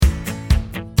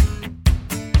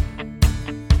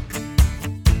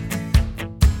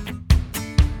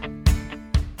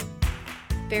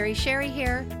Barry Sherry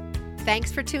here. Thanks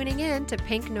for tuning in to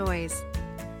Pink Noise,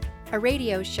 a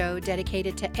radio show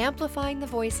dedicated to amplifying the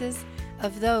voices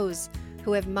of those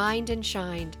who have mined and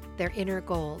shined their inner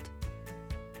gold.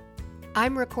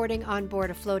 I'm recording on board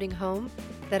a floating home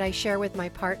that I share with my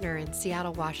partner in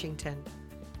Seattle, Washington.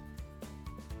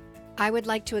 I would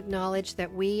like to acknowledge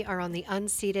that we are on the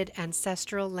unceded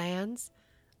ancestral lands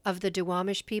of the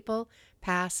Duwamish people,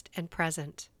 past and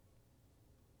present.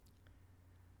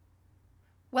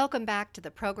 Welcome back to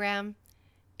the program.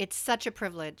 It's such a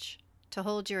privilege to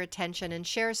hold your attention and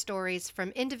share stories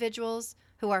from individuals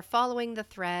who are following the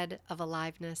thread of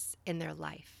aliveness in their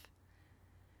life.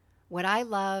 What I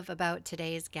love about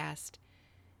today's guest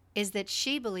is that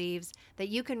she believes that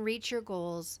you can reach your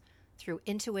goals through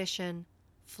intuition,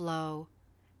 flow,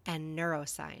 and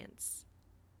neuroscience.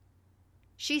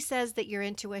 She says that your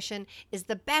intuition is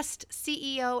the best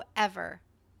CEO ever.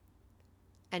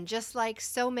 And just like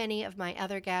so many of my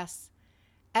other guests,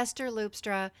 Esther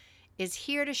Loopstra is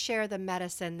here to share the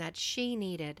medicine that she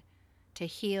needed to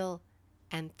heal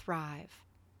and thrive.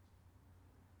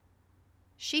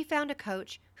 She found a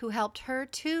coach who helped her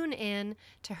tune in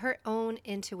to her own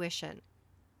intuition,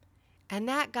 and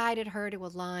that guided her to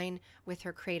align with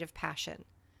her creative passion.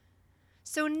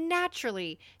 So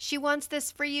naturally, she wants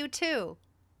this for you too.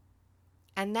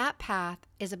 And that path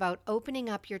is about opening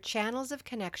up your channels of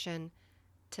connection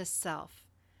to self,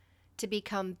 to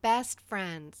become best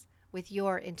friends with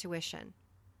your intuition.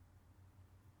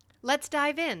 Let's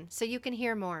dive in so you can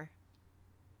hear more.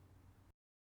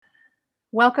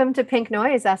 Welcome to Pink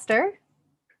Noise, Esther.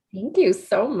 Thank you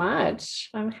so much.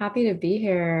 I'm happy to be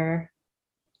here.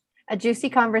 A juicy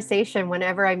conversation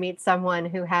whenever I meet someone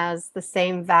who has the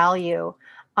same value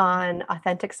on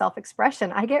authentic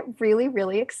self-expression. I get really,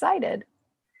 really excited.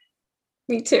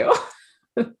 Me too.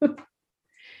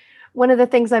 One of the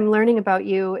things I'm learning about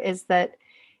you is that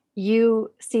you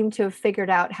seem to have figured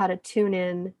out how to tune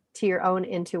in to your own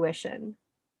intuition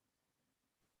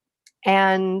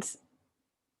and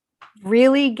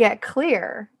really get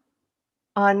clear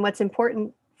on what's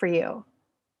important for you.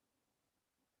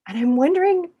 And I'm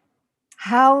wondering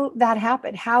how that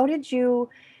happened. How did you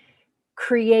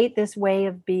create this way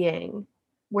of being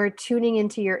where tuning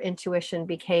into your intuition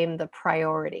became the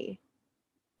priority?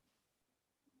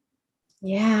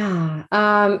 Yeah,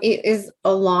 it is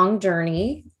a long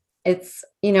journey. It's,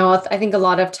 I think a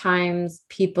lot of times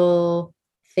people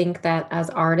think that as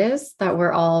artists that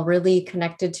we're all really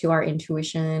connected to our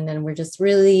intuition and we're just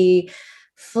really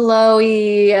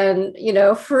flowy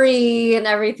and, free and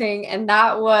everything. And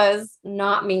that was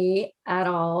not me at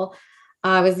all.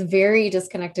 I was very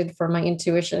disconnected from my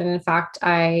intuition. In fact,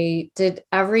 I did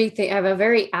everything. I have a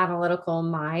very analytical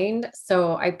mind.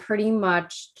 So I pretty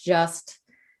much just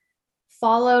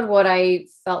followed what I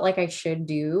felt like I should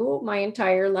do my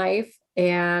entire life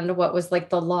and what was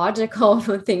like the logical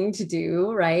thing to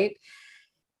do, right?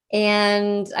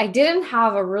 And I didn't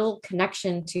have a real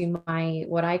connection to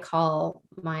what I call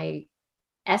my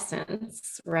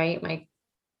essence, right? My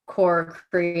core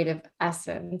creative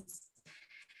essence.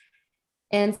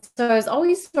 And so I was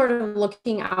always sort of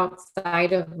looking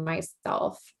outside of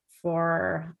myself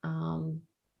for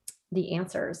the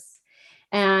answers.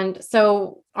 And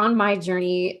so on my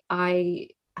journey,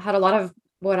 I had a lot of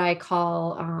what I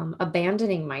call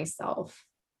abandoning myself,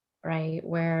 right?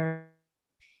 Where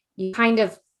you kind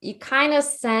of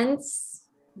sense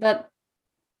that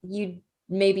you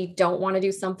maybe don't want to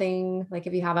do something, like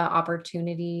if you have an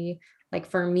opportunity. Like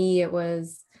for me, it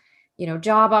was,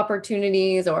 job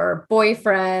opportunities or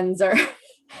boyfriends or,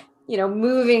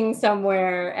 moving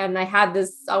somewhere. And I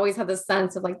always had this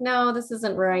sense of like, no, this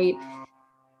isn't right.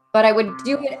 But I would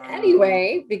do it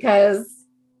anyway because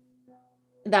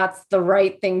that's the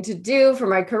right thing to do for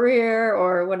my career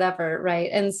or whatever, right?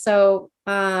 And so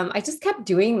I just kept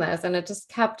doing this and it just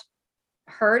kept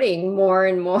hurting more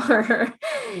and more.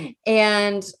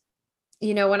 And,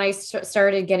 when I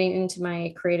started getting into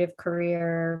my creative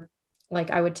career,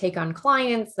 like I would take on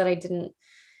clients that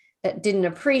didn't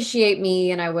appreciate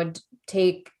me, and I would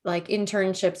take like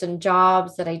internships and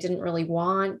jobs that I didn't really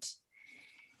want.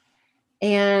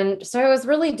 And so I was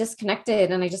really disconnected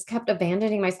and I just kept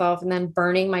abandoning myself and then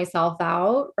burning myself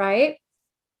out, right?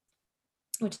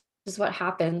 Which is what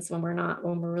happens when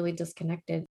we're really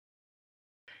disconnected.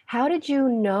 How did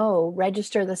you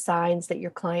register the signs that your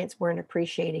clients weren't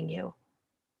appreciating you?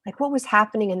 Like what was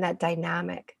happening in that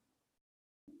dynamic?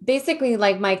 Basically,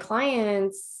 like my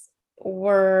clients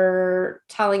were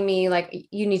telling me like,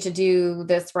 you need to do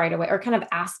this right away, or kind of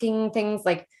asking things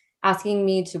like, asking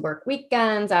me to work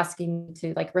weekends, asking me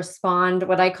to like respond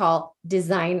what I call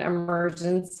design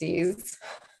emergencies.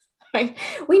 Like,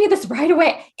 we need this right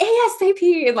away,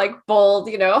 ASAP, in like bold,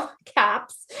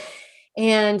 caps.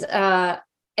 And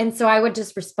so I would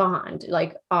just respond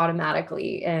like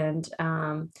automatically. And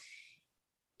the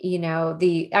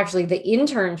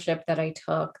internship that I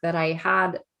took, that I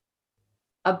had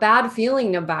a bad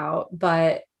feeling about,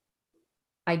 but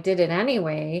I did it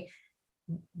anyway.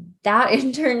 That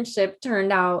internship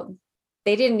turned out,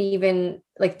 they didn't even,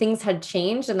 like, things had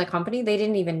changed in the company. They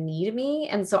didn't even need me.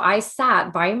 And so I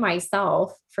sat by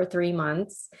myself for 3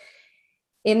 months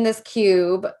in this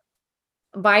cube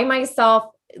by myself,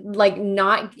 like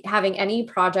not having any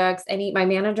projects, my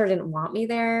manager didn't want me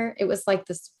there. It was like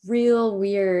this real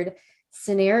weird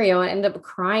scenario. I ended up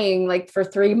crying like for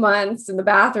 3 months in the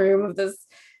bathroom of this,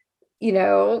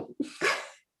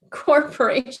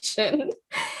 corporation.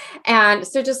 And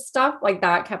so just stuff like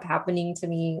that kept happening to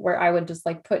me, where I would just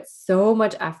like put so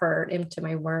much effort into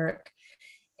my work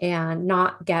and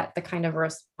not get the kind of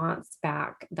response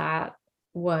back that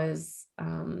was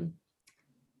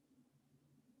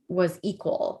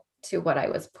equal to what I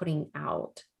was putting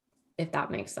out, if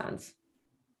that makes sense.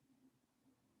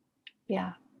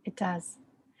 Yeah, it does.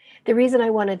 The reason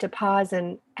I wanted to pause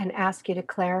and ask you to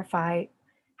clarify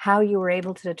how you were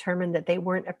able to determine that they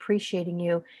weren't appreciating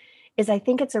you is I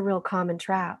think it's a real common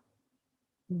trap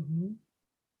Mm-hmm.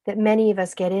 that many of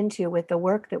us get into with the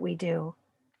work that we do.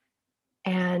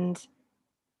 And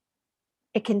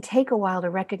it can take a while to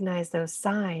recognize those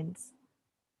signs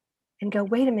and go,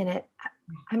 wait a minute,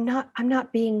 I'm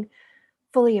not being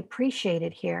fully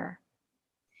appreciated here.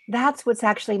 That's what's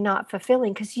actually not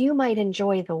fulfilling, because you might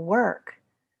enjoy the work,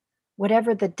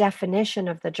 whatever the definition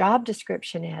of the job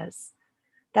description is.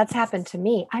 That's happened to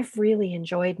me. I've really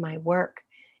enjoyed my work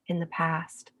in the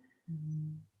past.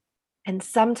 Mm-hmm. And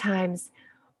sometimes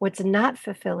what's not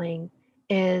fulfilling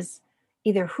is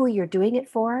either who you're doing it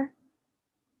for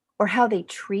or how they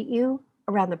treat you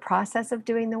around the process of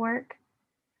doing the work,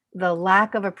 the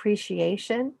lack of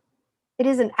appreciation. It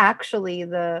isn't actually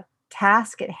the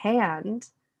task at hand.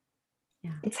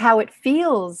 Yeah. It's how it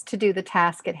feels to do the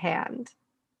task at hand.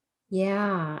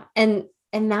 Yeah. And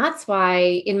that's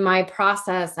why in my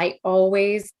process, I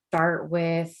always start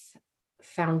with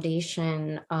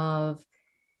foundation of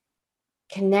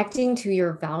connecting to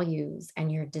your values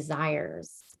and your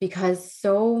desires, because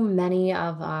so many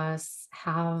of us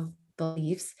have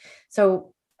beliefs.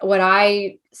 So what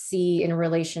I see in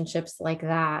relationships like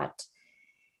that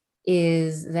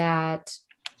is that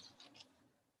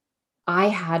I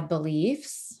had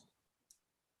beliefs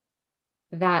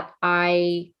that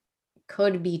I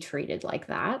could be treated like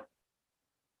that,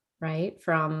 right?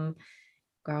 From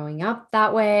growing up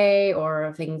that way,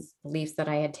 or beliefs that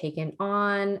I had taken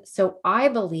on. So I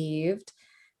believed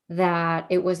that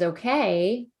it was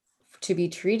okay to be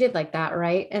treated like that,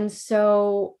 right? And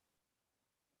so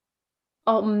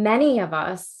many of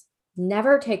us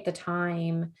never take the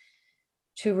time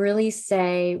to really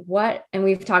say and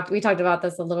we talked about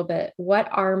this a little bit. What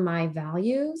are my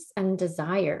values and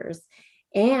desires?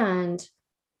 And,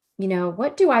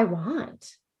 what do I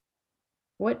want?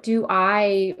 What do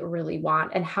I really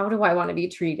want? And how do I want to be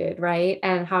treated? Right.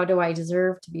 And how do I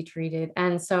deserve to be treated?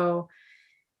 And so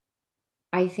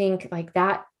I think like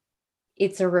that,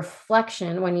 it's a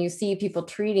reflection when you see people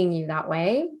treating you that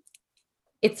way.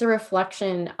 It's a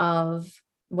reflection of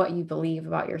what you believe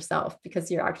about yourself, because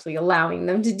you're actually allowing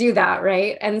them to do that.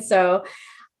 Right. And so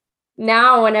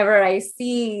now whenever I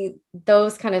see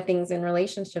those kind of things in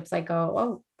relationships, I go,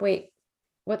 oh, wait,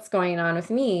 what's going on with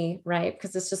me? Right.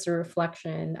 Because it's just a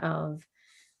reflection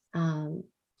um,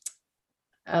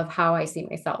 of how I see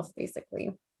myself,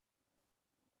 basically.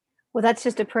 Well, that's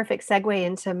just a perfect segue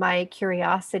into my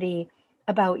curiosity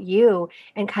about you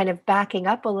and kind of backing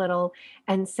up a little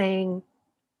and saying,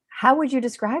 how would you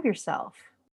describe yourself?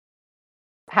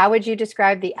 How would you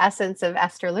describe the essence of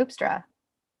Esther Loopstra?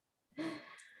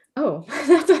 Oh,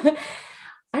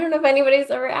 I don't know if anybody's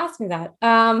ever asked me that.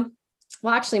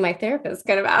 Well, actually, my therapist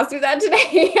kind of asked me that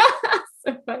today.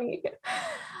 So funny.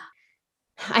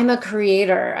 I'm a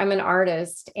creator, I'm an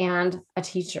artist and a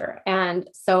teacher. And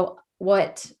so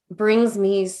what brings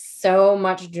me so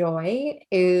much joy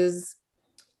is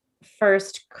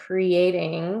first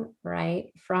creating,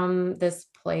 right, from this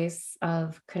place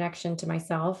of connection to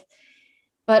myself,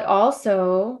 but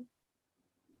also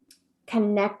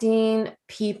connecting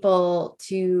people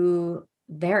to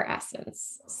their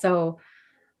essence. So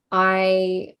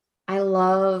I I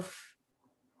love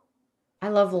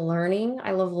learning.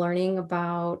 I love learning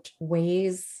about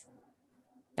ways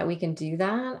that we can do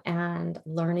that, and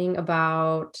learning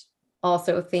about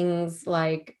also things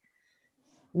like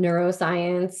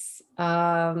neuroscience,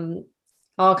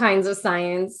 all kinds of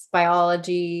science,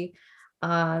 biology.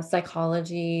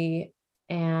 psychology,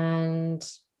 and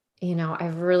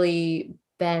I've really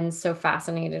been so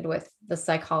fascinated with the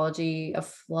psychology of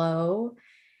flow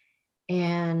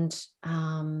and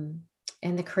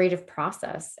the creative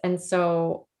process. And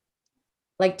so,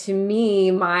 like, to me,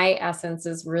 my essence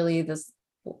is really this,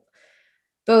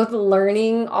 both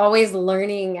learning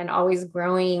and always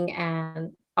growing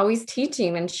and always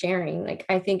teaching and sharing. Like,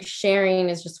 I think sharing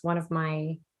is just one of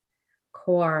my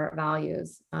core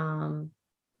values.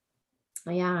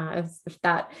 Yeah,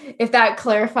 if that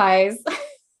clarifies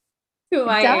who It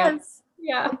I am. does.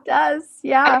 Yeah. It does. I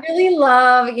Yeah. really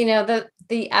love,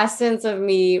 the essence of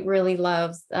me really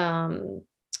loves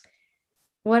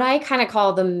what I kind of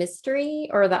call the mystery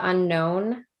or the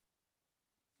unknown.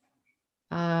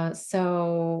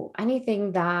 So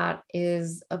anything that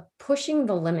is pushing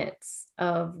the limits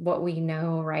of what we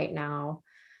know right now.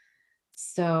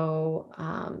 So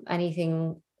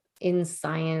anything in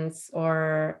science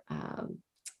or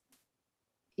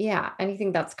yeah,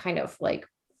 anything that's kind of like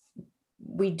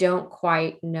we don't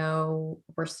quite know,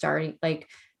 we're starting, like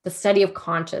the study of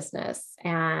consciousness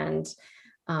and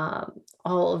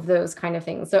all of those kind of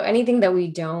things. So anything that we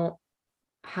don't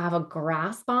have a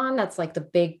grasp on, that's like the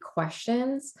big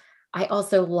questions. I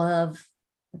also love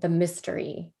the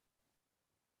mystery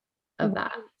of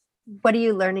that. What are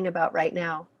you learning about right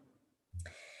now?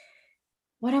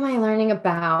 What am I learning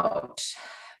about?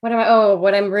 What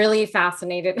I'm really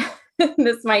fascinated.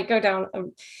 This might go down.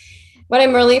 What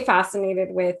I'm really fascinated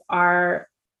with are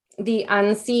the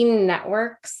unseen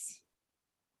networks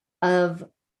of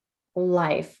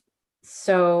life.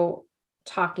 So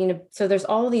so there's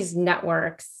all these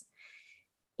networks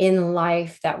in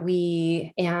life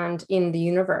and in the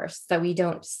universe that we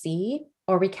don't see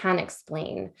or we can't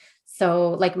explain. So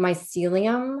like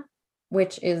mycelium,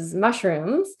 which is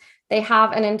mushrooms, they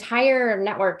have an entire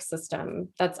network system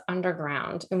that's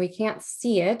underground and we can't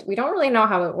see it. We don't really know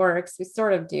how it works. We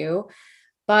sort of do,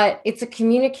 but it's a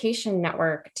communication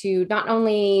network to not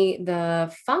only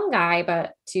the fungi,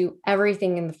 but to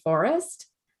everything in the forest,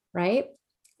 right?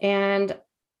 And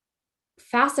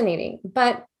fascinating.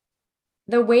 But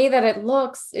the way that it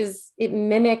looks is it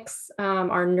mimics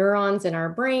our neurons in our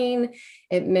brain.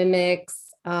 It mimics,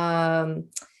 the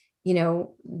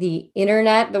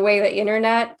internet, the way the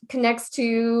internet connects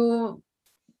to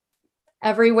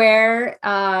everywhere,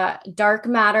 dark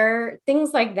matter,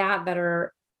 things like that,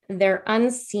 they're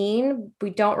unseen.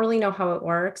 We don't really know how it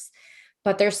works,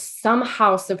 but they're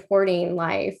somehow supporting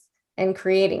life and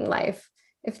creating life,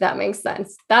 if that makes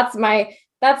sense. That's my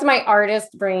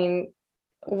artist brain,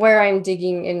 where I'm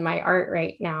digging in my art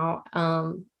right now.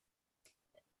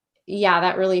 Yeah,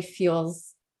 that really fuels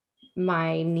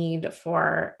my need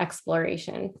for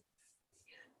exploration.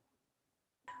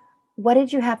 What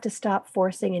did you have to stop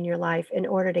forcing in your life in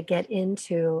order to get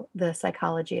into the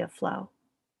psychology of flow?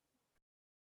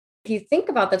 If you think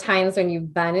about the times when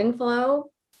you've been in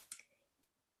flow,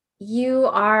 you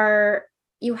are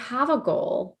you have a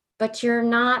goal, but you're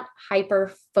not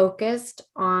hyper focused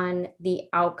on the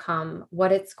outcome,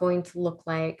 what it's going to look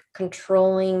like,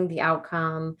 controlling the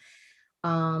outcome,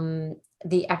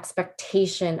 the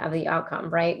expectation of the outcome,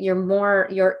 right?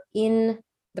 You're in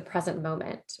the present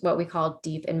moment, what we call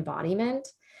deep embodiment.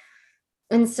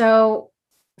 And so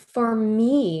for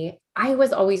me, I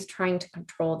was always trying to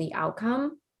control the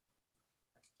outcome.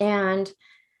 And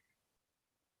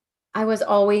I was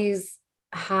always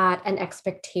had an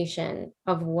expectation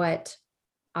of what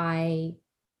I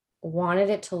wanted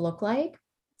it to look like,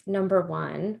 number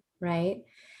one, right?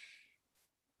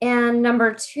 And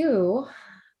number two,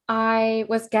 I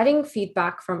was getting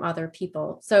feedback from other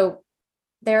people. So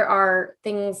there are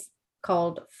things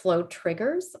called flow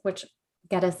triggers, which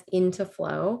get us into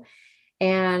flow.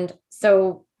 And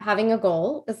so having a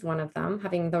goal is one of them,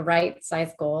 having the right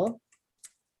size goal.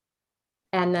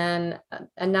 And then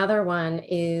another one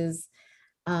is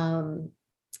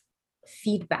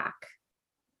feedback.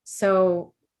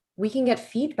 So we can get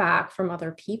feedback from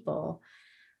other people,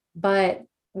 but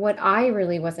what I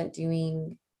really wasn't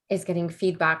doing is getting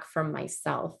feedback from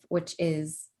myself, which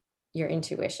is your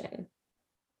intuition.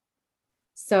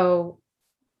 So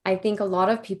I think a lot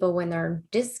of people, when they're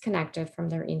disconnected from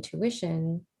their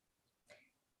intuition,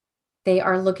 they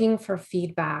are looking for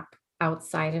feedback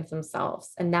outside of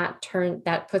themselves. And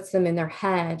that puts them in their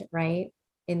head, right?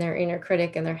 In their inner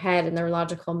critic, in their head, in their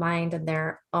logical mind, and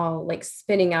they're all like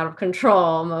spinning out of control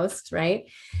almost, right?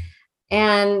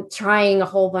 And trying a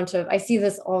whole bunch of, I see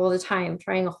this all the time,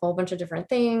 trying a whole bunch of different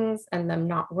things and them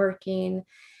not working.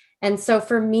 And so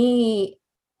for me,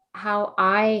 how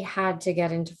I had to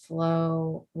get into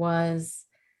flow was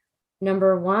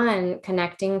Number one,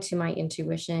 connecting to my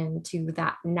intuition, to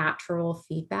that natural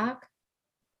feedback.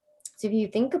 So if you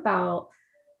think about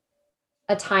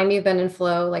a time you've been in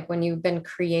flow, like when you've been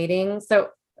creating. So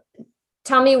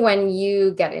tell me when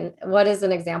you get in, what is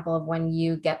an example of when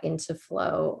you get into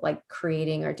flow, like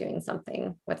creating or doing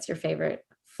something? What's your favorite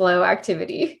flow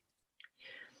activity?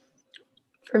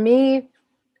 For me,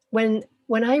 when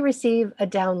I receive a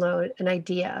download, an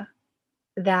idea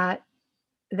that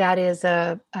that is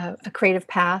a creative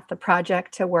path, a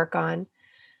project to work on,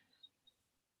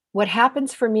 what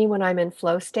happens for me when I'm in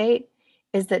flow state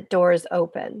is that doors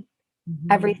open. Mhm.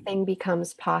 Everything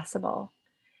becomes possible.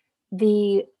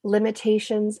 The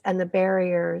limitations and the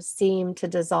barriers seem to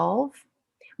dissolve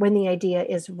when the idea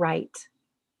is right.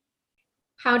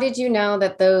 How did you know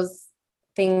that those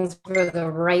things were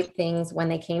the right things when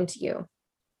they came to you?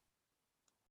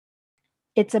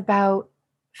 It's about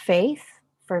faith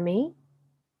for me,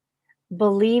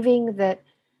 believing that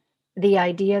the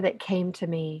idea that came to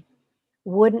me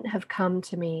wouldn't have come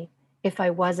to me if I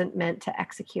wasn't meant to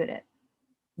execute it.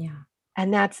 Yeah.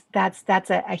 And that's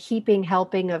a heaping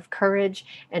helping of courage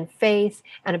and faith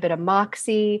and a bit of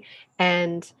moxie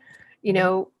and, you Mhm.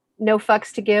 know, no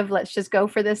fucks to give. Let's just go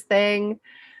for this thing.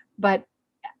 But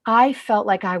I felt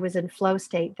like I was in flow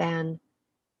state then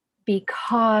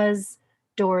because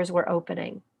doors were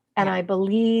opening and Yeah. I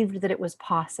believed that it was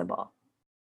possible.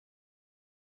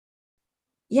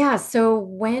 Yeah. So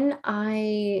when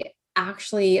I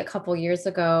actually a couple years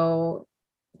ago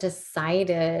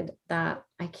decided that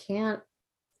I can't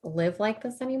live like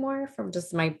this anymore from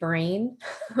just my brain,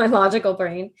 my logical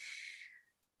brain,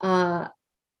 uh,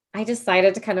 I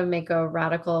decided to kind of make a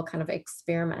radical kind of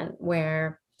experiment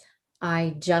where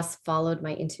I just followed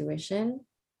my intuition.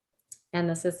 And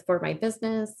this is for my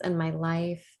business and my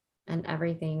life and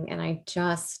everything. And I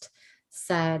just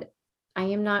said, I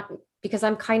am not, because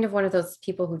I'm kind of one of those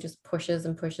people who just pushes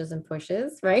and pushes and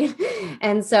pushes, right?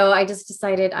 And so I just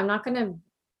decided I'm not going to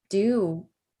do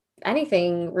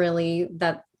anything really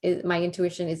that my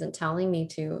intuition isn't telling me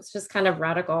to. It's just kind of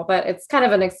radical, but it's kind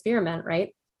of an experiment,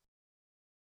 right?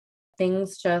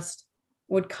 Things just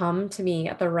would come to me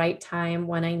at the right time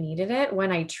when I needed it,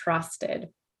 when I trusted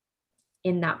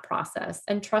in that process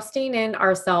and trusting in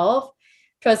ourselves,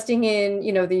 trusting in,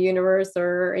 the universe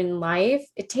or in life.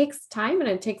 It takes time and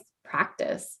it takes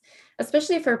practice,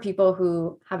 especially for people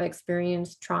who have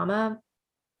experienced trauma,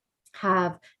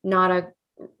 have not a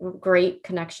great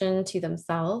connection to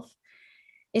themselves.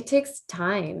 It takes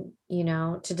time,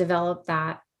 to develop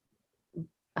that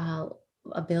uh,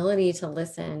 ability to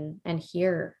listen and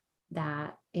hear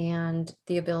that, and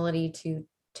the ability to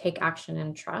take action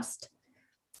and trust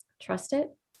it.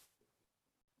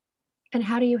 And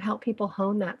how do you help people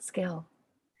hone that skill?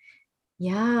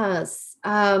 Yes.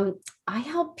 I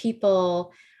help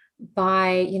people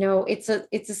by, it's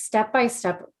a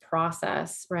step-by-step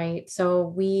process, right? So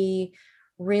we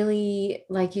really,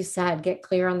 like you said, get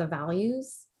clear on the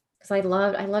values, because I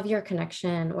love your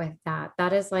connection with that.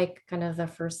 That is like kind of the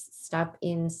first step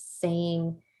in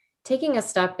saying, taking a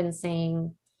step in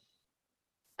saying,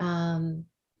 um,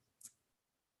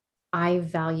 I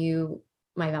value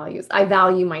my values. I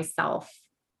value myself,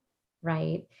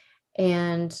 right?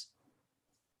 And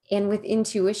with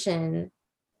intuition,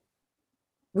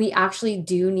 we actually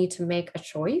do need to make a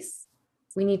choice.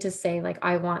 We need to say, like,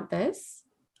 I want this.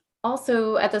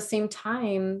 Also, at the same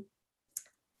time,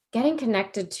 getting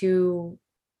connected to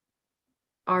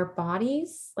our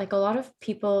bodies. Like a lot of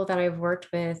people that I've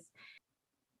worked with,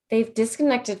 they've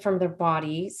disconnected from their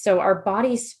body. So our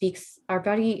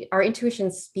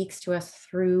intuition speaks to us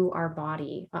through our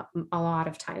body a lot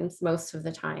of times, most of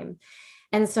the time.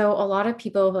 And so a lot of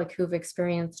people like who've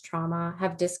experienced trauma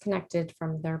have disconnected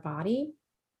from their body.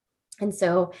 And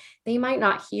so they might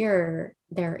not hear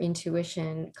their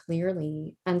intuition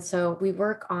clearly. And so we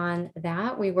work on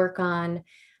that. We work on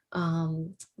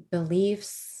um,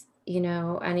 beliefs,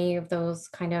 any of those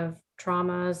kind of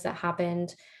traumas that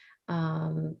happened,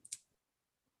 um,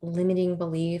 limiting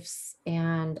beliefs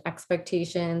and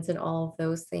expectations, and all of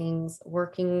those things,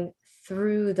 working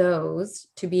through those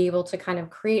to be able to kind of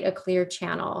create a clear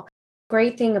channel.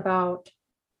 Great thing about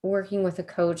working with a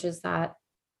coach is that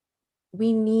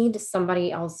we need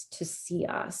somebody else to see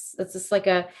us. It's just like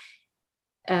a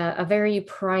very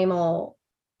primal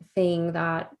thing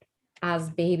that as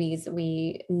babies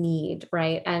we need,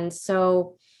 right? And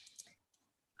so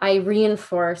I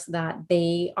reinforce that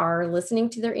they are listening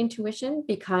to their intuition,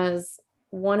 because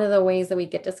one of the ways that we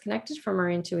get disconnected from our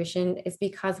intuition is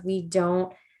because we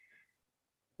don't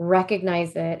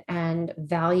recognize it and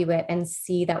value it and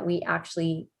see that we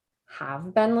actually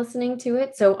have been listening to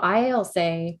it. So I'll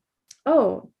say,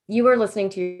 oh, you were listening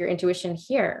to your intuition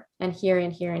here and here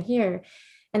and here and here.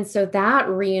 And so that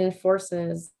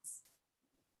reinforces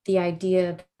the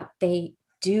idea that they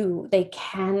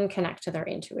can connect to their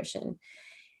intuition.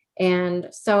 And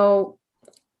so,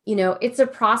 it's a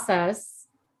process,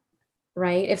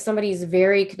 right? If somebody's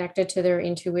very connected to their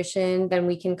intuition, then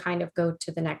we can kind of go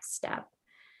to the next step.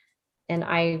 And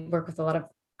I work with a lot of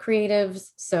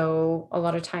creatives. So a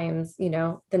lot of times,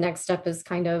 the next step is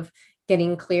kind of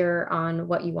getting clear on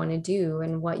what you want to do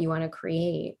and what you want to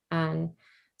create. And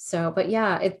so, but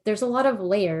yeah, there's a lot of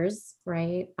layers,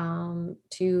 right?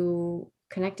 To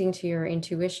connecting to your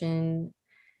intuition.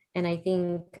 And I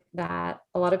think that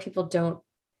a lot of people don't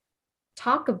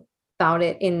talk about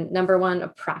it in, number one, a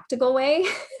practical way,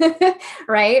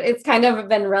 right? It's kind of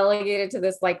been relegated to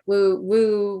this like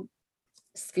woo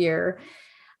sphere.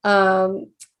 And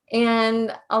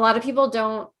a lot of people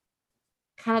don't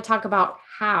kind of talk about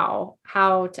how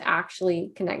to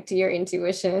actually connect to your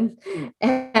intuition.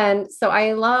 And so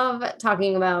I love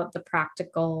talking about the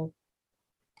practical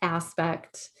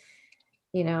aspect,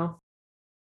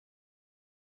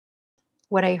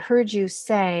 What I heard you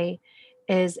say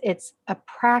is it's a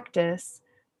practice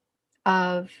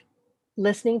of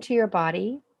listening to your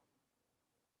body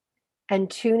and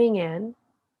tuning in.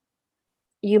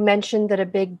 You mentioned that a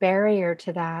big barrier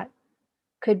to that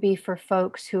could be for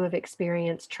folks who have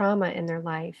experienced trauma in their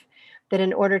life, that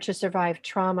in order to survive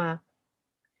trauma,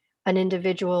 an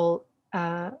individual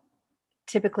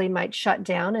typically might shut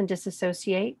down and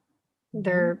disassociate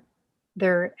their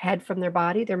head from their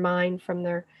body, their mind from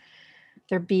their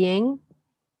being.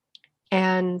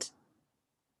 And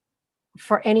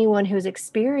for anyone who's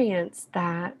experienced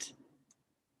that,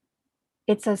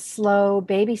 it's a slow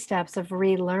baby steps of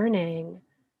relearning.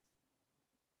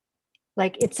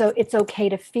 Like it's okay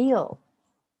to feel,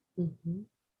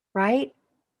 right?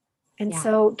 And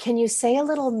so can you say a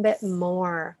little bit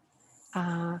more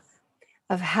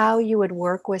of how you would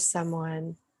work with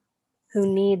someone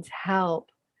who needs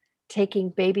help taking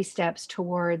baby steps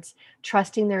towards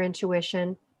trusting their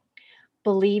intuition,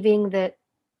 believing that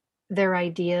their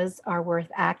ideas are worth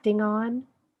acting on?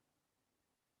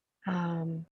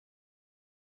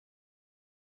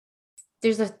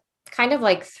 There's a kind of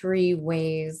like three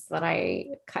ways that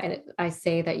I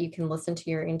say that you can listen to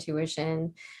your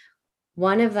intuition.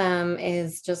 One of them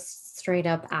is just straight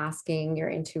up asking your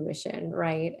intuition,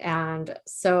 right? And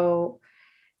so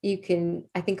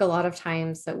I think a lot of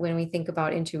times that when we think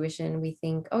about intuition, we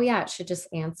think, oh yeah, it should just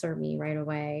answer me right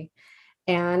away.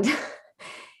 And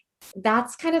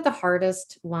that's kind of the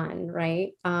hardest one,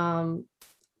 right?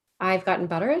 I've gotten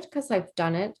better at it because I've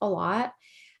done it a lot.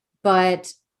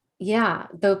 But yeah,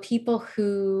 the people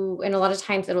who, and a lot of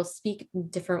times it'll speak in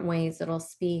different ways, it'll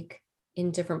speak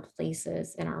in different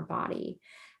places in our body.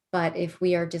 But if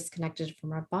we are disconnected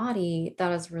from our body,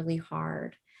 that is really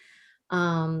hard.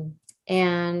 And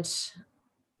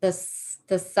the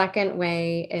second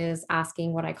way is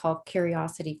asking what I call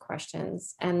curiosity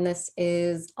questions. And this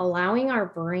is allowing our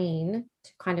brain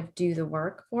to kind of do the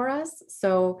work for us.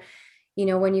 So,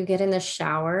 when you get in the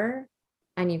shower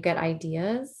and you get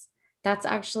ideas, that's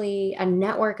actually a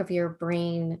network of your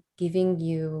brain giving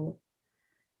you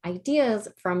ideas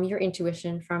from your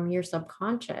intuition, from your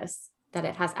subconscious that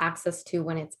it has access to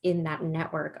when it's in that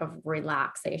network of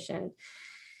relaxation.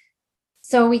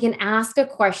 So we can ask a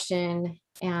question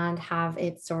and have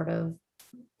it sort of,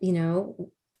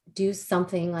 do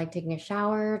something like taking a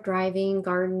shower, driving,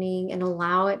 gardening, and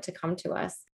allow it to come to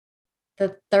us.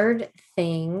 The third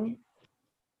thing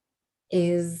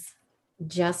is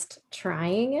just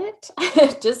trying it,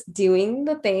 just doing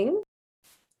the thing.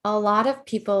 A lot of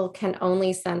people can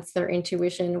only sense their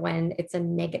intuition when it's a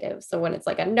negative. So when it's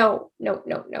like a no, no,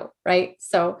 no, no, right?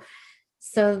 So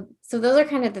those are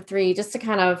kind of the three, just to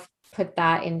kind of put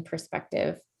that in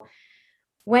perspective.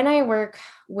 When I work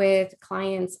with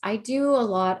clients, I do a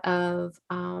lot of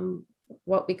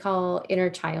what we call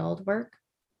inner child work.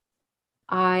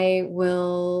 I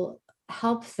will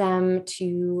help them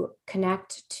to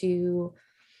connect to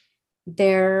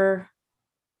their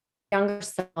younger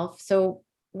self. So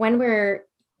when we're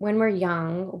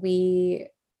young, we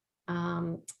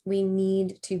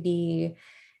need to be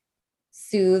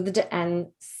soothed and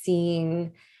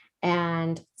seen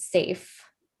and safe,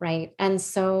 right? And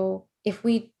so if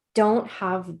we don't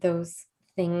have those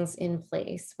things in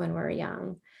place when we're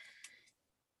young,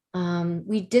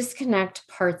 we disconnect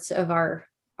parts of our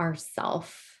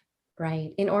self,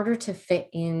 right, in order to fit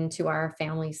into our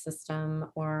family system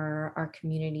or our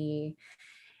community.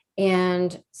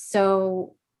 And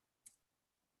so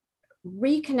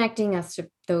reconnecting us to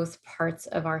those parts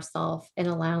of ourself and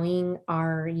allowing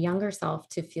our younger self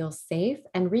to feel safe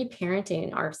and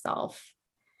reparenting ourself.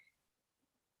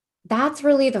 That's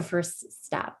really the first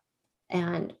step.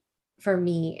 And for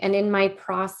me, and in my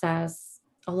process,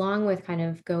 along with kind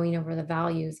of going over the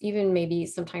values, even maybe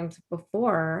sometimes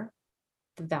before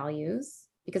the values,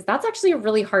 because that's actually a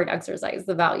really hard exercise,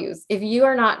 the values. If you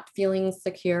are not feeling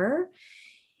secure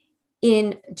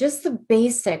in just the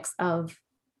basics of,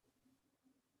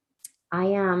 I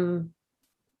am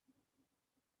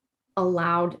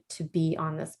allowed to be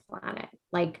on this planet,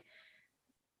 like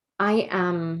I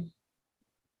am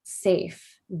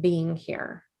safe being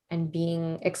here and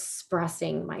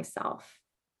expressing myself.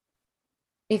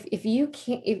 If you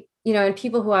can't, if you know, and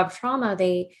people who have trauma,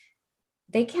 they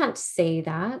can't say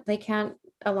that. They can't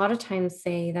a lot of times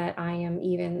say that I am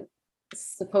even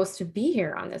supposed to be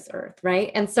here on this earth,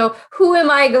 right? And so who am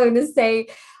I going to say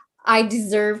I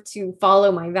deserve to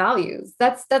follow my values?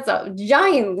 That's a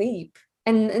giant leap.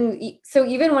 And so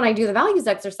even when I do the values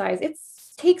exercise, it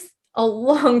takes a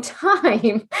long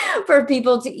time for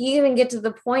people to even get to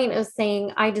the point of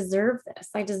saying, I deserve this.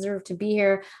 I deserve to be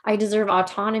here. I deserve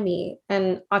autonomy.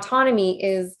 And autonomy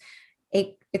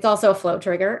it's also a flow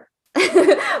trigger,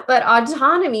 but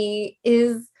autonomy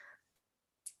is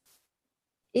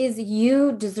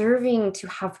you deserving to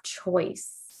have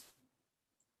choice.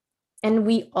 And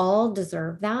we all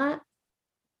deserve that.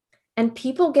 And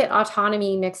people get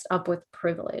autonomy mixed up with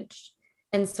privilege.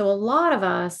 And so a lot of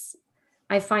us,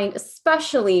 I find,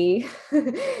 especially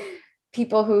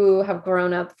people who have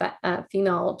grown up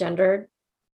female gendered,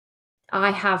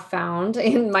 I have found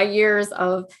in my years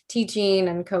of teaching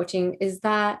and coaching is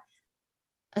that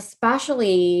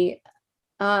especially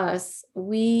us,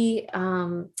 we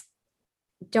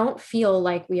don't feel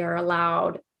like we are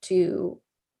allowed to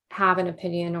have an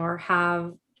opinion or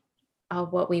have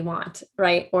what we want,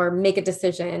 right? Or make a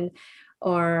decision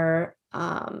or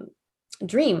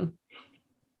dream.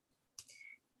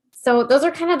 So those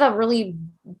are kind of the really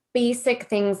basic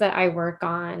things that I work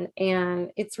on. And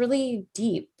it's really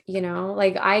deep,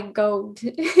 like I go,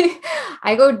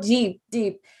 I go deep,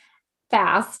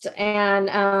 fast.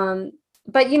 And,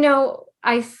 but,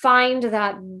 I find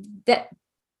that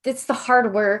it's the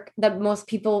hard work that most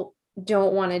people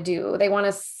don't want to do. They want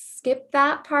to skip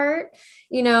that part,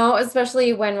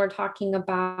 especially when we're talking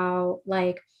about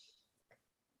like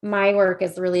my work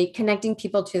is really connecting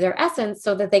people to their essence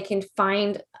so that they can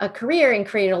find a career and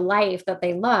create a life that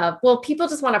they love. Well, people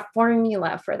just want a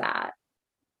formula for that.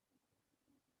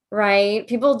 Right?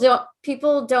 People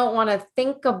don't want to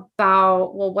think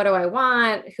about, well, what do I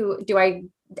want? Who do I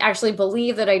actually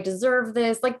believe that I deserve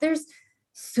this? Like there's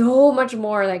so much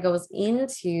more that goes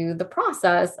into the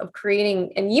process of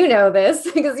creating, and this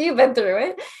because you've been through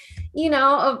it,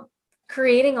 of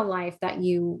creating a life that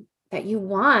you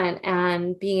want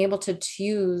and being able to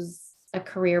choose a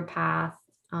career path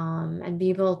and be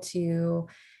able to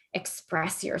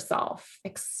express yourself,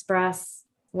 express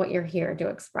what you're here to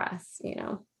express,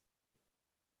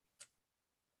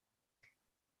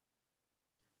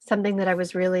 Something that I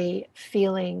was really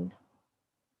feeling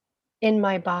in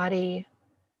my body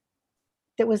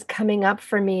that was coming up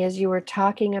for me as you were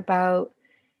talking about,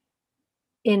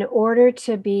 in order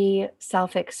to be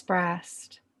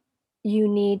self-expressed, you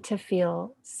need to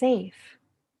feel safe.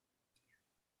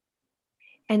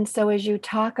 And so as you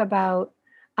talk about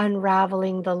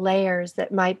unraveling the layers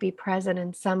that might be present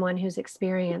in someone who's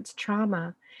experienced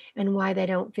trauma and why they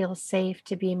don't feel safe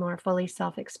to be more fully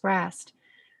self-expressed,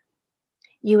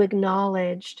 you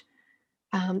acknowledged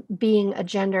being a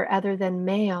gender other than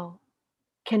male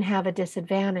can have a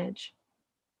disadvantage.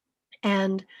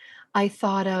 And I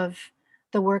thought of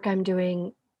the work I'm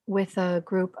doing with a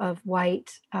group of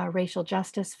white racial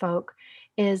justice folk,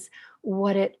 is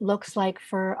what it looks like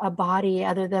for a body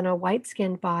other than a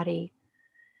white-skinned body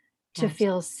to Yes.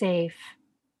 feel safe.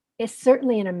 It's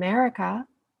certainly in America.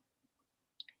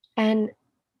 And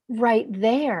right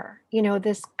there,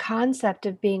 this concept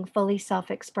of being fully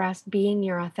self-expressed, being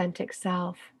your authentic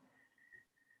self.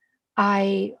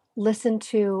 I listened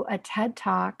to a TED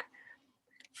Talk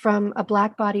from a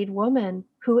Black-bodied woman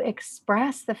who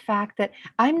expressed the fact that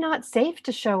I'm not safe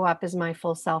to show up as my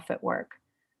full self at work.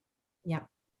 Yeah.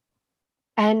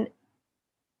 And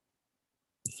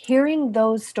hearing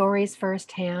those stories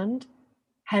firsthand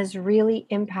has really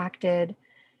impacted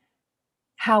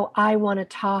how I want to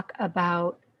talk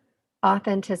about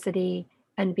authenticity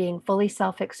and being fully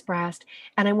self-expressed.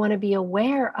 And I want to be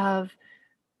aware of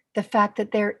the fact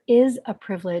that there is a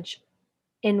privilege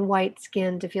in white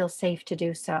skin to feel safe to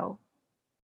do so.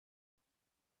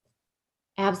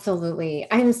 Absolutely.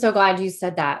 I'm so glad you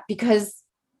said that because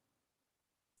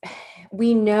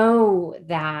we know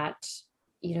that,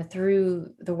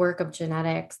 through the work of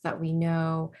genetics, that we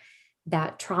know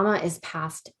that trauma is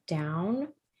passed down.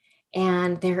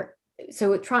 And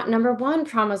number one,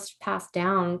 trauma is passed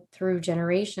down through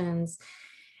generations,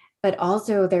 but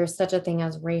also there's such a thing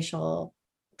as racial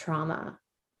trauma.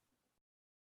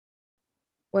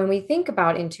 When we think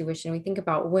about intuition, we think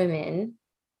about women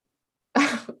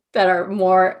that are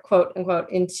more quote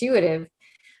unquote intuitive.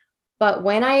 But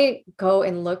when I go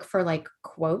and look for like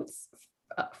quotes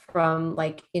from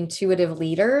like intuitive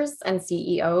leaders and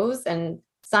CEOs and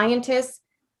scientists,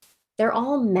 they're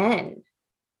all men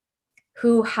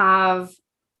who have,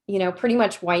 pretty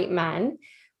much white men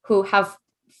who have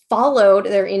followed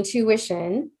their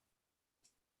intuition,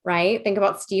 right? Think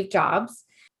about Steve Jobs.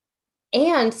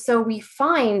 And so we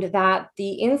find that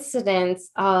the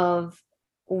incidence of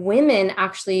women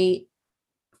actually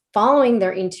following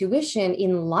their intuition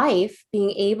in life,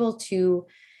 being able to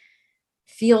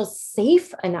feel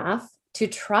safe enough to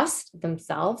trust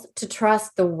themselves, to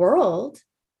trust the world,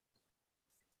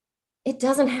 it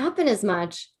doesn't happen as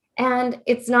much. And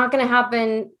it's not going to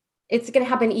happen. It's going to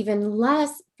happen even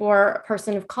less for a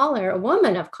person of color, a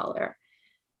woman of color,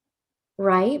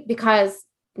 right? Because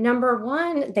number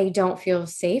one, they don't feel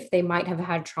safe. They might have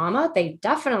had trauma. They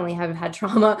definitely have had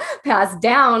trauma passed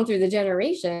down through the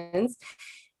generations.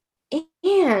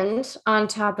 And on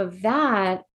top of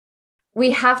that,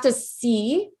 we have to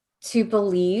see to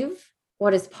believe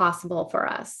what is possible for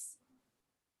us.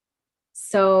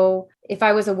 So if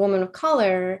I was a woman of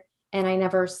color and I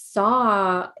never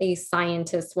saw a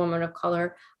scientist woman of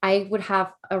color, I would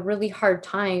have a really hard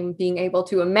time being able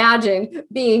to imagine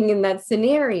being in that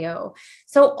scenario.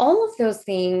 So all of those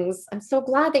things, I'm so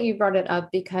glad that you brought it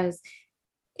up, because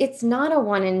it's not a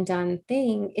one and done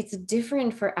thing. It's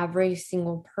different for every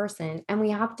single person. And we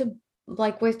have to,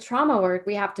 like with trauma work,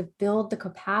 we have to build the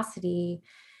capacity,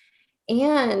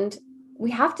 and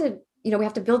we have to, we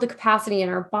have to build the capacity in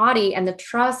our body and the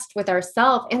trust with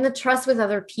ourselves and the trust with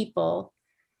other people.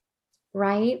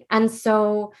 Right. And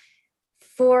so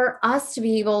for us to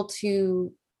be able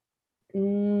to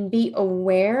be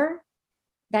aware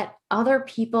that other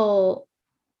people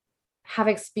have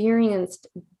experienced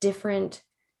different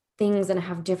things and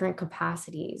have different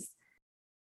capacities.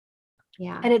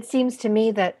 Yeah. And it seems to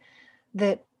me that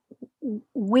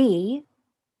we,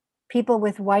 people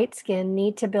with white skin,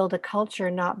 need to build a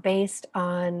culture not based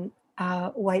on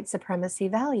white supremacy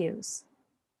values.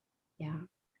 Yeah.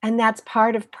 And that's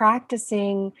part of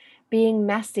practicing being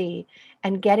messy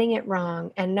and getting it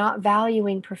wrong and not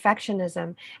valuing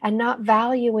perfectionism and not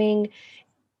valuing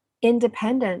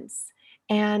independence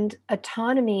and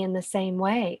autonomy in the same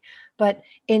way, but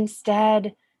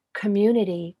instead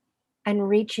community and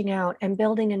reaching out and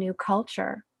building a new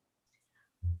culture.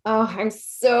 Oh, I'm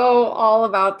so all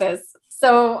about this.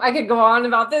 So I could go on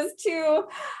about this too.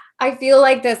 I feel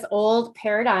like this old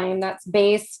paradigm that's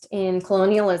based in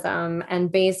colonialism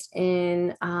and based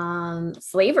in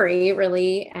slavery,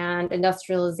 really, and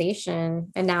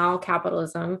industrialization, and now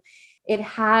capitalism, it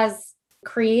has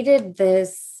created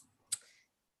this,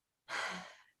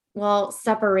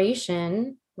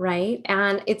 separation, right?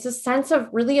 And it's a sense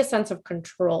of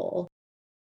control.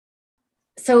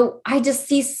 So I just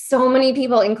see so many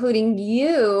people, including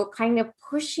you, kind of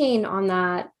pushing on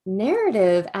that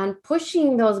narrative and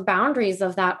pushing those boundaries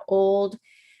of that old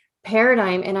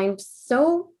paradigm. And I'm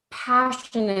so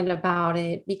passionate about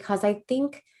it because I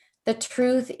think the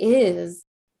truth is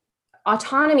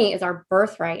autonomy is our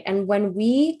birthright. And when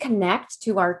we connect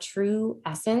to our true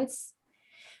essence,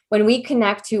 when we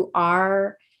connect to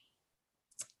our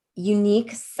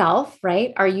unique self,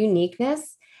 right? Our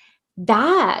uniqueness,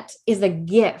 that is a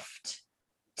gift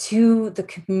to the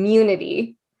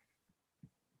community.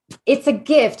 It's a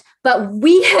gift, but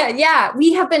we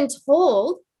have been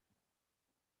told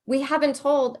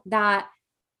that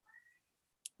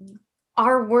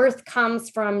our worth comes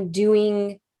from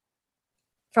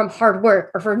hard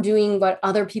work or from doing what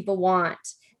other people want,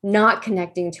 not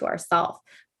connecting to ourselves.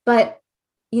 But,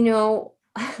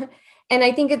 and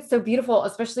I think it's so beautiful,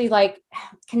 especially like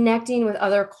connecting with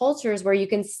other cultures where you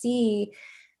can see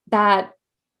that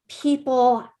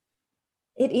people,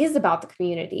 it is about the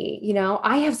community.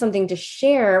 I have something to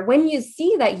share. When you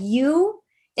see that you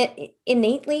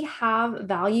innately have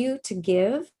value to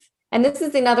give, and this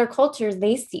is in other cultures,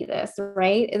 they see this,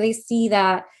 right? And they see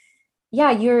that,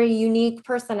 yeah, you're a unique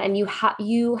person and you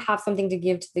have something to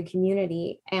give to the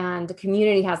community, and the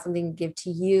community has something to give to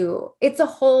you. It's a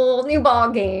whole new ball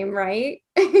game, right?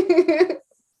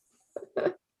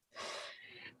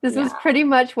 This was pretty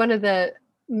much one of the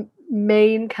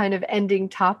main kind of ending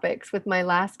topics with my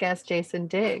last guest, Jason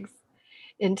Diggs,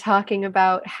 in talking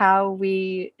about how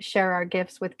we share our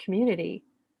gifts with community.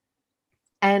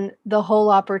 And the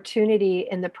whole opportunity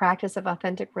in the practice of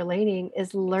authentic relating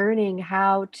is learning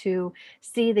how to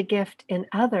see the gift in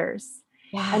others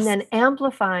and Yes. then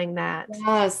amplifying that.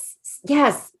 Yes.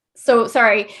 Yes. So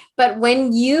sorry, but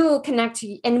when you connect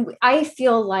to, and I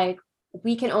feel like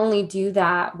we can only do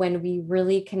that when we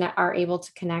really are able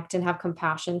to connect and have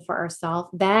compassion for ourselves,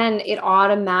 then it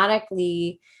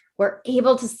automatically, we're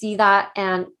able to see that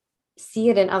and see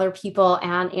it in other people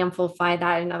and amplify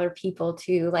that in other people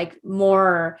too, like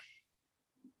more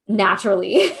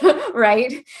naturally.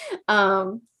 Right.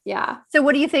 Yeah. So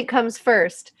what do you think comes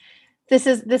first? This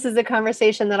is a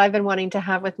conversation that I've been wanting to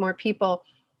have with more people.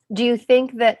 Do you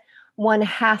think that one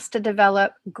has to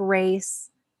develop grace,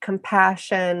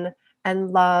 compassion,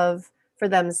 and love for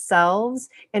themselves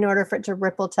in order for it to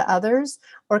ripple to others?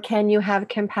 Or can you have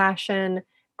compassion,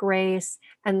 grace,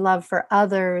 and love for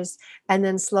others and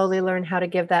then slowly learn how to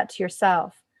give that to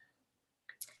yourself?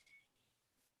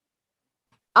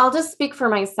 I'll just speak for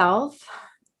myself.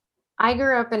 I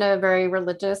grew up in a very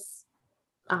religious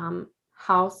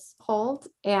household,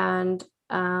 and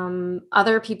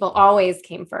other people always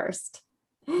came first.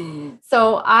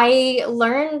 So I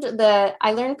learned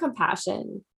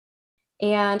compassion,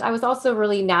 and I was also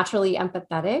really naturally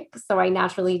empathetic. So I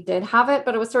naturally did have it,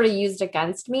 but it was sort of used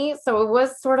against me. So it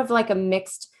was sort of like a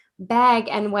mixed bag.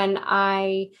 And when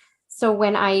I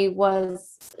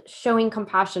was showing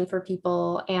compassion for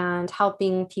people and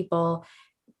helping people,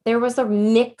 there was a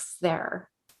mix there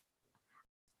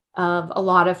of a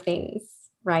lot of things,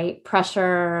 right?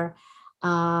 Pressure,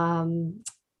 um,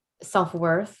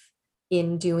 self-worth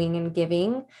in doing and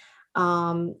giving.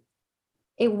 Um,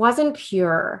 it wasn't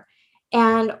pure.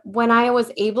 And when I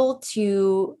was able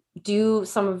to do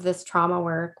some of this trauma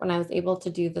work, when I was able to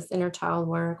do this inner child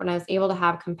work, when I was able to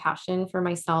have compassion for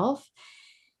myself,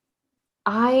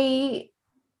 I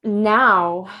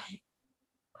now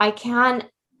I can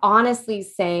honestly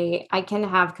say I can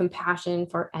have compassion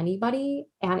for anybody,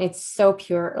 and it's so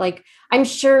pure. Like, I'm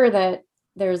sure that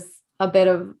there's a bit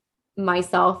of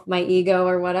myself, my ego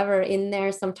or whatever in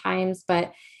there sometimes,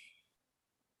 but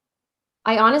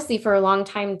I honestly for a long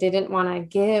time didn't want to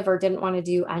give or didn't want to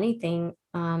do anything,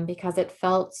 because it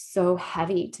felt so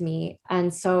heavy to me.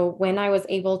 And so when I was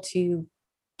able to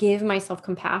give myself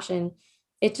compassion,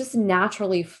 it just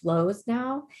naturally flows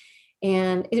now.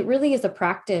 And it really is a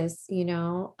practice,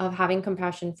 of having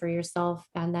compassion for yourself.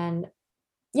 And then,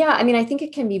 yeah, I mean, I think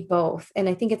it can be both. And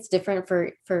I think it's different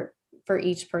for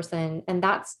each person. And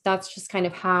that's just kind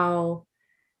of how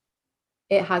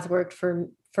it has worked for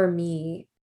me.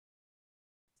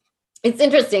 It's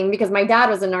interesting because my dad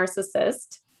was a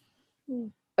narcissist,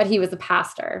 Mm. but he was a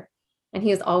pastor and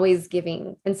he was always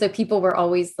giving. And so people were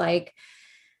always like,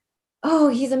 oh,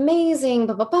 he's amazing,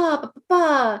 blah, blah, blah, blah,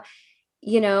 blah,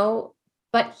 blah,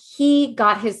 but he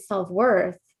got his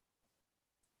self-worth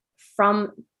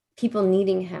from people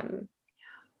needing him.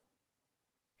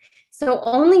 So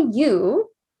only you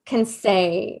can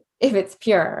say if it's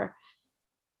pure,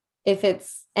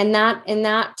 and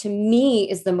that to me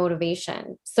is the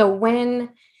motivation. So when,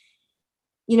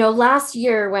 last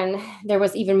year when there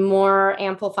was even more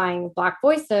amplifying Black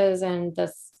voices and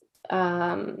this,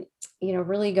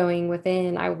 really going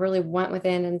within, I really went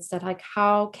within and said, like,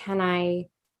 how can I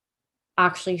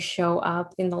actually show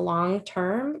up in the long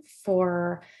term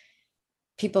for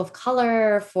people of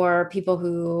color, for people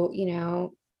who,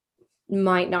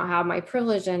 might not have my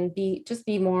privilege, and be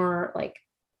more like,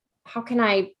 how can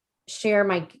I share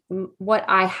what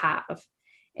I have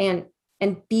and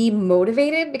be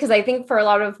motivated? Because I think for a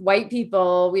lot of white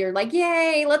people, we are like,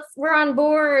 yay, we're on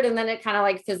board. And then it kind of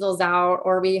like fizzles out,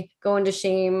 or we go into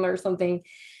shame or something.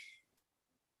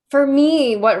 For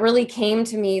me, what really came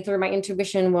to me through my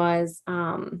intuition was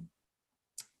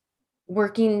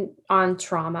working on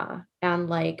trauma, and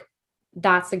like,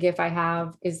 that's the gift I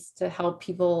have, is to help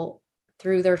people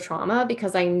through their trauma,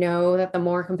 because I know that the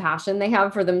more compassion they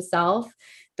have for themselves,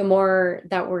 the more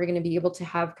that we're going to be able to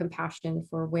have compassion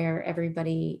for where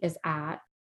everybody is at.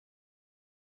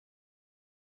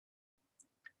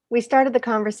 We started the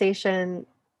conversation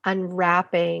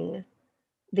unwrapping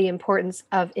the importance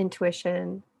of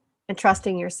intuition and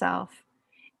trusting yourself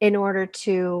in order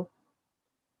to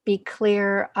be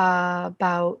clear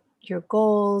about your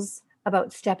goals,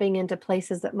 about stepping into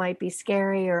places that might be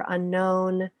scary or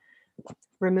unknown,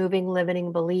 removing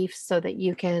limiting beliefs so that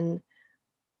you can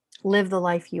live the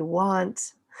life you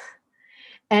want.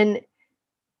 And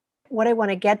what I want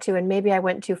to get to, and maybe I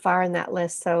went too far in that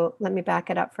list, so let me back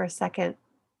it up for a second.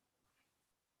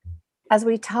 As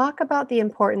we talk about the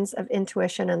importance of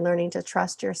intuition and learning to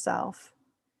trust yourself,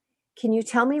 Can you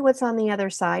tell me what's on the other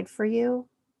side for you?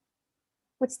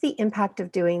 What's the impact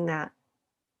of doing that?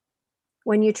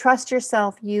 When you trust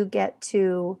yourself, you get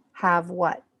to have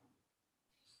what?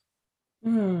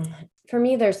 Hmm. For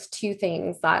me, there's two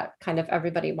things that kind of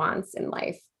everybody wants in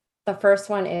life. The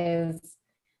first one is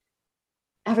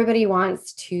everybody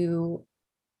wants to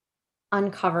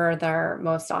uncover their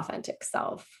most authentic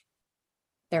self,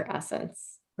 their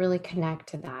essence, really connect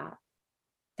to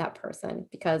that person,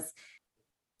 because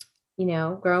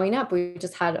growing up, we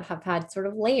just have had sort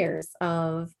of layers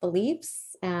of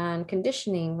beliefs and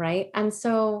conditioning, right? And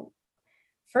so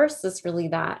first is really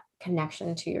that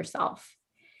connection to yourself.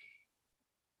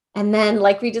 And then,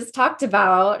 like we just talked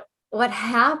about, what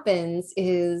happens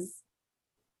is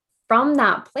from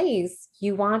that place,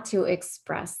 you want to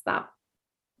express that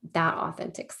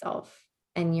authentic self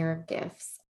and your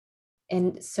gifts.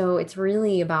 And so it's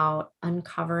really about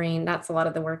uncovering. That's a lot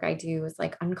of the work I do, is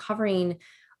like uncovering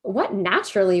what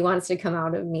naturally wants to come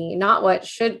out of me, not what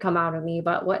should come out of me,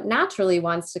 but what naturally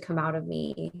wants to come out of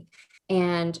me,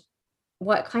 and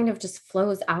what kind of just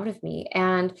flows out of me.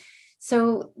 And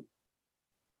so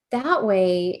that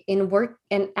way, in work,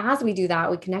 and as we do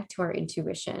that, we connect to our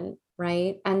intuition,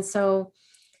 right? And so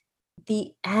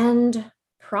the end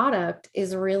product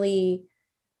is really,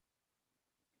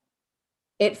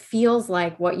 it feels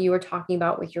like what you were talking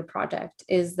about with your project,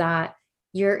 is that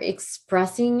you're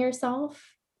expressing yourself.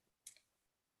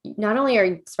 Not only are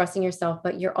you expressing yourself,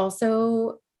 but you're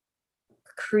also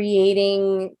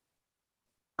creating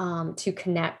to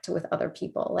connect with other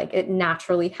people. Like, it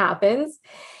naturally happens.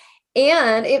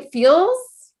 And it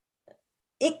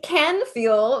can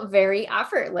feel very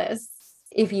effortless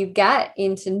if you get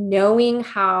into knowing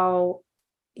how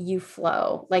you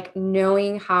flow, like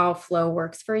knowing how flow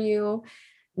works for you,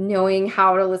 knowing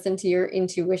how to listen to your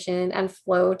intuition and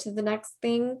flow to the next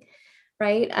thing,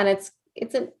 right? And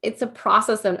it's a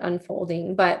process of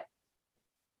unfolding, but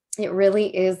it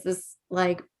really is this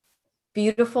like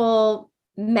beautiful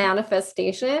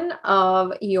manifestation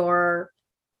of your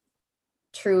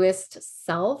truest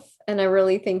self. And I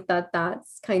really think that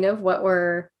that's kind of what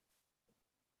we're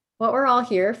all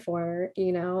here for,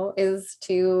 is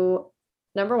to,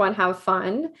 number one, have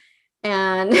fun.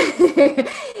 And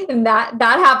and that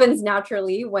happens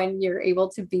naturally when you're able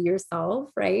to be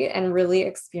yourself, right? And really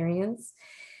experience.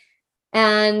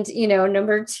 And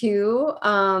number two,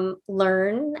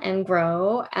 learn and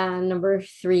grow. And number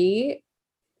three,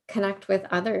 connect with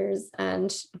others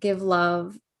and give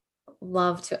love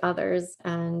to others,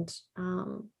 and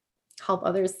help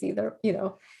others see their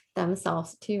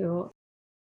themselves too.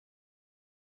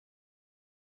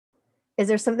 Is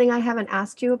there something I haven't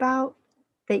asked you about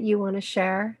that you want to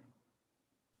share?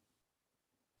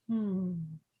 Hmm.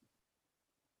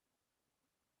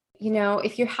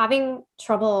 If you're having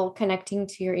trouble connecting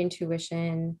to your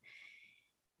intuition,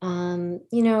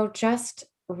 just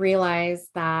realize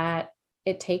that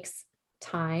it takes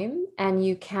time, and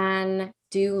you can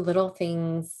do little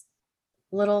things,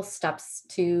 little steps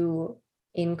to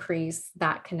increase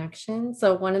that connection.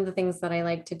 So one of the things that I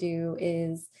like to do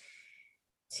is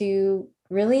to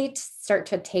really start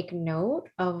to take note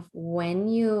of when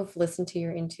you've listened to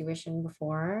your intuition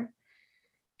before,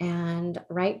 and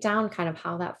write down kind of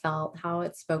how that felt, how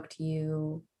it spoke to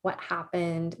you, what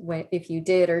happened if you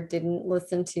did or didn't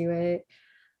listen to it.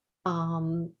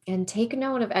 And take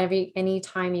note of any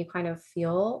time you kind of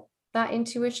feel that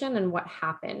intuition and what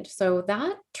happened. So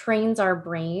that trains our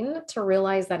brain to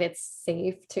realize that it's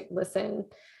safe to listen.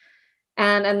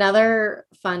 And another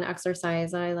fun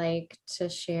exercise that I like to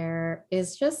share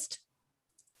is just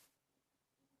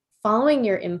following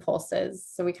your impulses.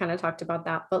 So we kind of talked about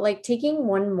that, but like taking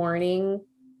one morning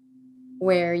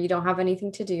where you don't have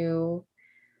anything to do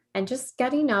and just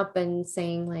getting up and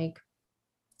saying, like,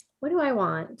 what do I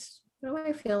want? What do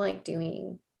I feel like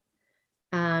doing?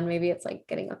 And maybe it's like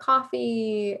getting a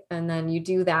coffee, and then you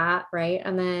do that, right?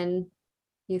 And then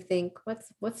you think,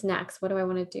 what's next? What do I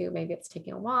want to do? Maybe it's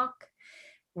taking a walk,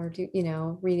 or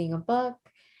reading a book,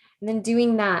 and then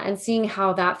doing that and seeing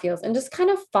how that feels, and just kind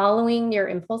of following your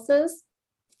impulses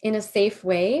in a safe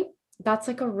way. That's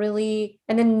like and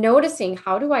then noticing,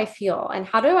 how do I feel and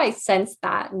how do I sense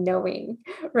that knowing,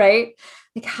 right?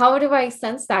 Like, how do I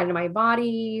sense that in my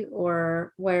body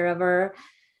or wherever?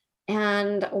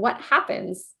 And what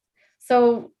happens?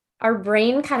 So our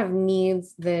brain kind of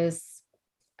needs this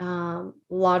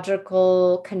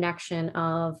logical connection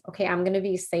of, okay, I'm going to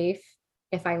be safe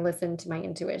if I listen to my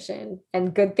intuition,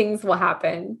 and good things will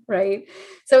happen, right?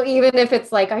 So even if it's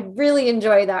like, I really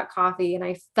enjoyed that coffee and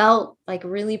I felt like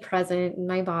really present in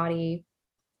my body,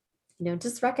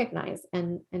 just recognize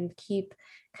and keep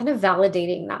kind of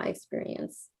validating that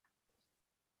experience.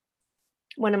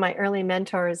 one of my early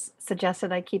mentors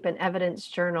suggested I keep an evidence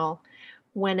journal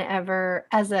whenever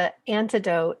as a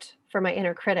antidote for my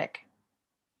inner critic.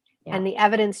 Yeah. And the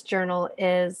evidence journal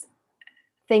is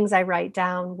things I write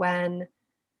down when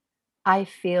I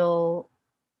feel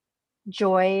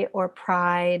joy or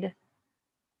pride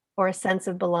or a sense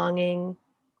of belonging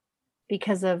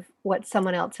because of what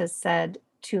someone else has said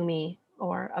to me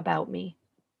or about me.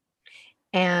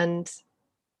 And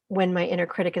when my inner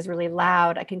critic is really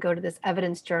loud, I can go to this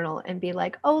evidence journal and be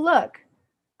like, oh, look,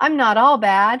 I'm not all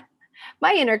bad.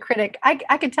 My inner critic, I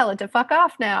can tell it to fuck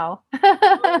off now.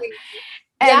 Totally.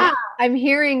 And Yeah. I'm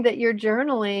hearing that you're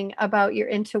journaling about your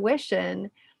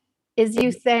intuition is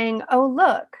you saying, oh,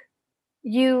 look,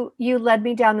 you led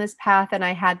me down this path and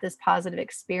I had this positive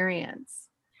experience.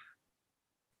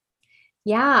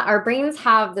 Yeah. Our brains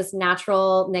have this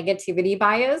natural negativity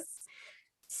bias.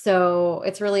 So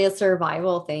it's really a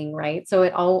survival thing, right? So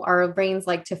our brains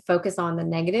like to focus on the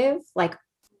negative, like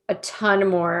a ton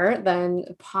more than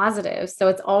positive. So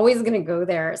it's always going to go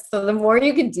there. So the more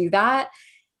you can do that,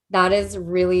 that is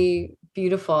really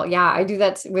beautiful. Yeah, I do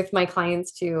that with my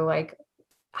clients too. Like,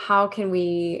 how can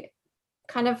we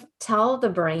kind of tell the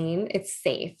brain it's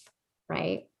safe,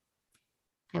 right?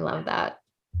 I love that.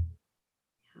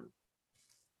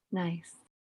 Nice.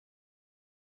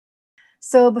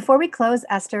 So before we close,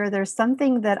 Esther, there's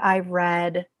something that I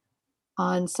read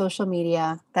on social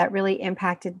media that really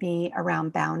impacted me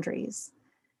around boundaries.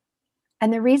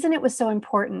 And the reason it was so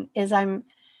important is I'm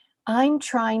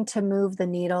trying to move the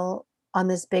needle on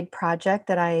this big project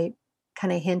that I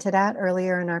kind of hinted at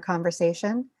earlier in our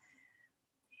conversation.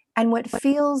 And what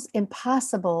feels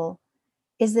impossible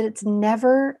is that it's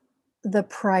never the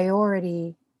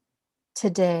priority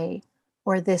today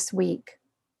or this week.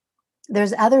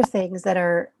 There's other things that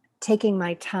are taking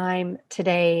my time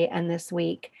today and this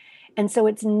week. And so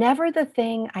it's never the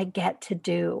thing I get to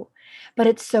do. But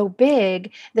it's so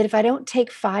big that if I don't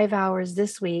take 5 hours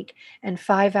this week and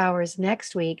 5 hours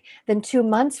next week, then 2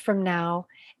 months from now,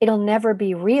 it'll never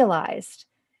be realized.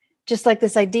 Just like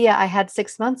this idea I had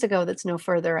 6 months ago that's no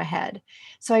further ahead.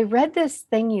 So I read this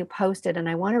thing you posted and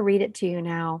I want to read it to you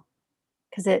now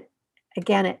because it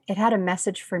had a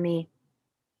message for me.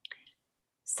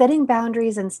 Setting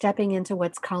boundaries and stepping into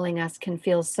what's calling us can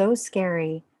feel so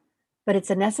scary, but it's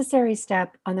a necessary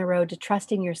step on the road to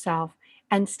trusting yourself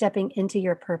and stepping into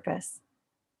your purpose.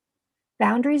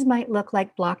 Boundaries might look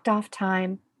like blocked off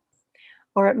time,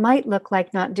 or it might look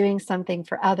like not doing something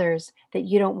for others that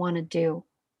you don't want to do.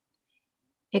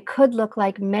 It could look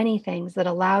like many things that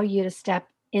allow you to step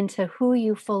into who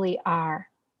you fully are.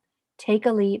 Take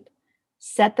a leap,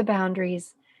 set the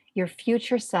boundaries. Your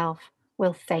future self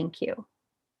will thank you.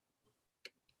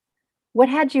 What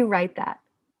had you write that?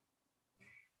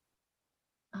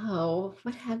 Oh,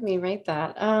 what had me write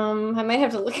that? I might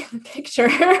have to look at the picture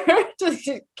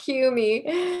to cue me.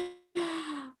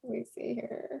 Let me see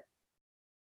here.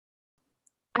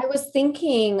 I was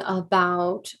thinking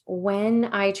about when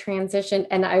I transitioned,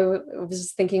 and was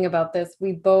just thinking about this.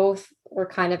 We both were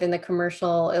kind of in the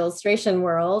commercial illustration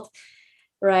world,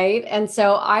 right? And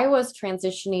so I was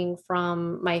transitioning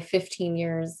from my 15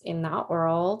 years in that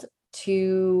world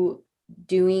to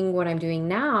doing what I'm doing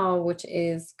now, which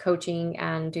is coaching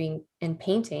and doing and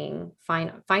painting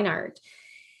fine art.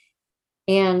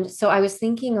 And so I was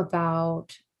thinking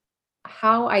about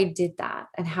how I did that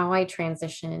and how I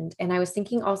transitioned. And I was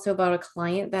thinking also about a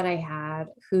client that I had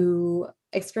who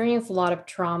experienced a lot of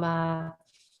trauma,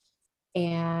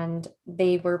 and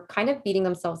they were kind of beating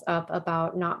themselves up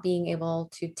about not being able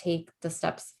to take the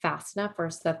steps fast enough or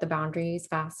set the boundaries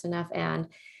fast enough, and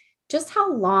just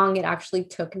how long it actually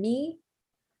took me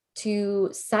to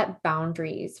set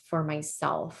boundaries for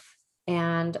myself.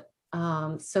 And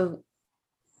so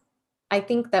I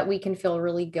think that we can feel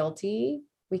really guilty.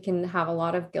 We can have a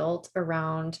lot of guilt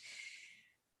around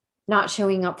not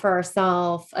showing up for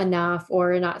ourselves enough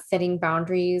or not setting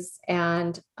boundaries.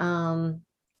 And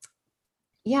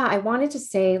yeah, I wanted to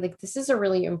say, like, this is a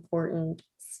really important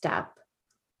step,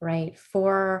 right?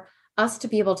 For us to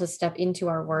be able to step into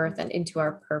our worth and into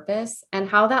our purpose. And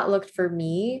how that looked for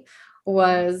me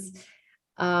was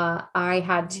I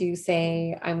had to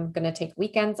say, I'm going to take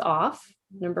weekends off.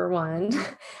 Number one,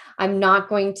 I'm not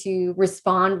going to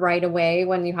respond right away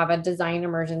when you have a design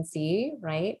emergency,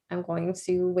 right? I'm going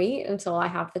to wait until I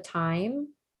have the time.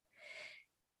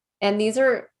 And these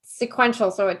are sequential.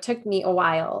 So it took me a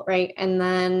while, right? And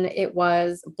then it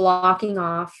was blocking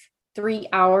off 3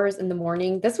 hours in the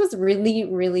morning. This was really,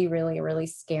 really, really, really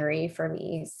scary for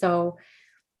me. So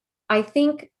I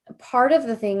think part of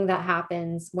the thing that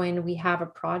happens when we have a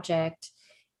project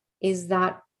is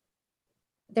that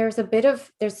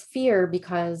there's fear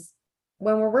because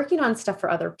when we're working on stuff for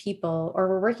other people, or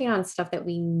we're working on stuff that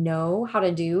we know how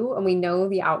to do and we know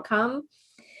the outcome,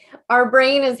 our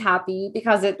brain is happy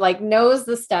because it like knows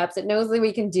the steps, it knows that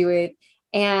we can do it.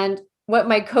 And what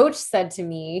my coach said to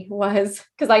me was,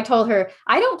 because I told her,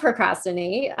 I don't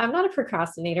procrastinate. I'm not a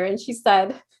procrastinator. And she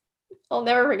said, I'll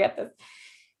never forget this.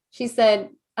 She said,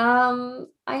 I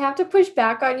have to push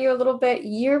back on you a little bit.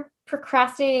 You're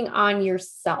procrastinating on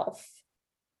yourself.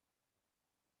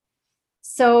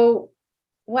 So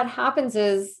what happens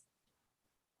is,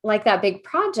 like that big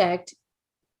project,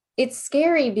 it's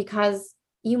scary because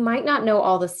you might not know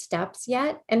all the steps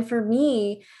yet. And for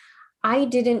me, I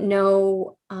didn't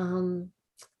know,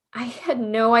 I had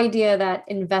no idea that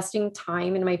investing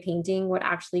time in my painting would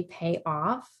actually pay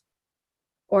off,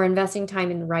 or investing time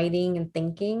in writing and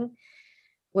thinking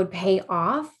would pay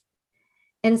off.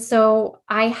 And so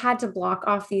I had to block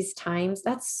off these times.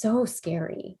 That's so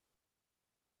scary.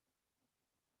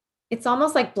 It's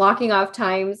almost like blocking off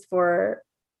times for,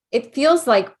 it feels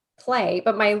like play,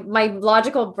 but my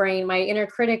logical brain, my inner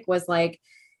critic was like,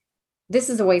 this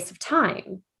is a waste of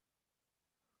time.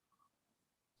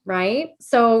 Right?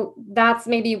 So that's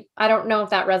maybe, I don't know if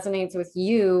that resonates with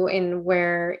you in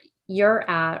where you're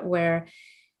at, where,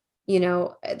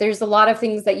 there's a lot of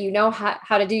things that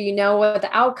how to do, what the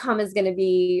outcome is going to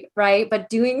be, right? But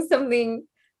doing something,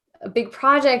 a big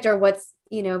project, or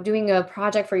doing a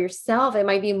project for yourself, it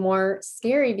might be more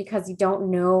scary because you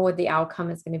don't know what the outcome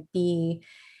is going to be.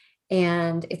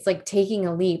 And it's like taking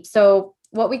a leap. So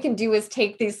what we can do is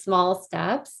take these small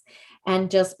steps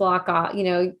and just block off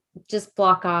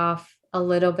a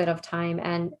little bit of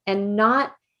time, and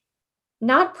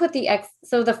not put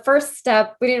so the first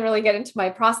step, we didn't really get into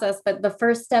my process, but the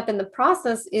first step in the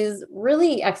process is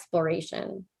really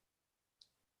exploration.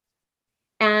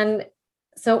 And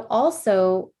so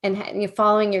also, and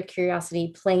following your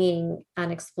curiosity, playing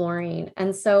and exploring.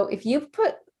 And so if you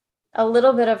put a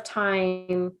little bit of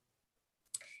time,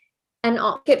 and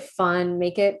make it fun,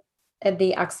 make it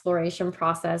the exploration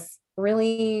process,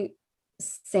 really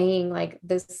saying like,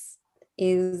 this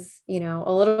is,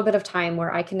 a little bit of time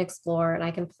where I can explore and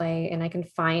I can play and I can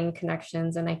find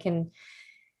connections, and I can,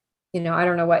 I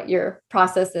don't know what your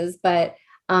process is, but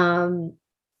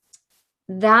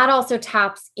that also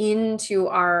taps into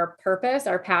our purpose,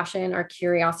 our passion, our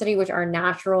curiosity, which are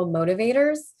natural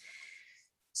motivators.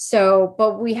 So,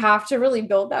 but we have to really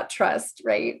build that trust,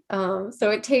 right? So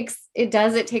it takes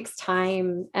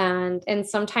time, and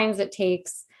sometimes it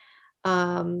takes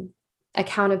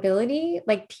accountability,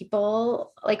 like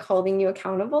people like holding you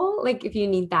accountable. Like if you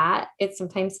need that, it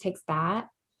sometimes takes that,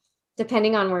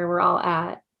 depending on where we're all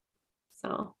at.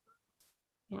 So,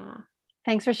 yeah.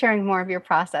 Thanks for sharing more of your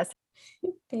process.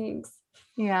 Thanks.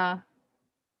 Yeah.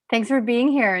 Thanks for being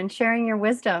here and sharing your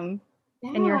wisdom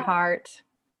and your heart.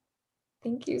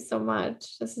 Thank you so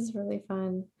much. This is really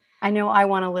fun. I know I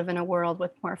want to live in a world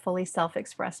with more fully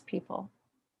self-expressed people.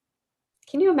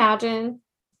 Can you imagine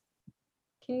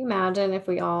if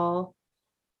we all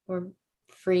were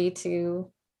free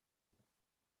to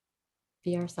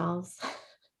be ourselves,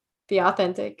 be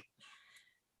authentic?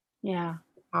 Yeah.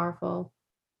 Powerful.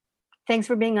 Thanks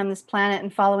for being on this planet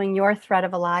and following your thread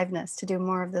of aliveness to do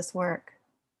more of this work.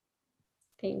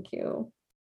 Thank you.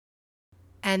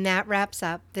 And that wraps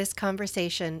up this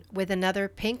conversation with another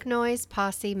Pink Noise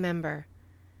Posse member.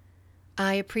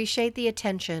 I appreciate the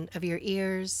attention of your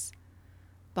ears,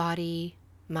 body,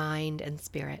 mind, and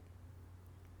spirit.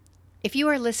 If you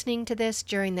are listening to this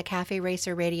during the Cafe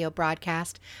Racer radio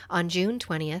broadcast on June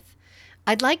 20th,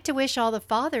 I'd like to wish all the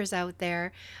fathers out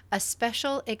there a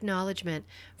special acknowledgement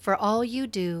for all you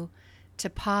do to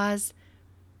pause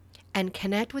and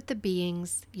connect with the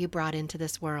beings you brought into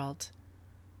this world,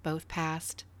 both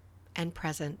past and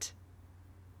present.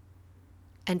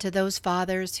 And to those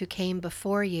fathers who came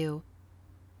before you,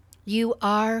 you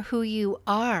are who you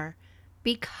are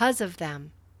because of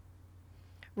them,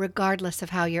 regardless of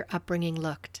how your upbringing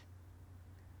looked.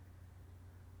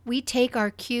 We take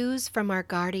our cues from our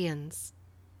guardians.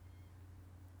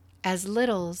 As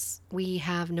littles, we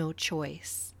have no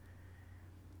choice.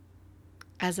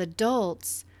 As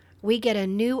adults, we get a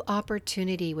new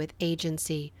opportunity with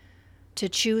agency to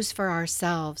choose for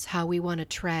ourselves how we want to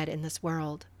tread in this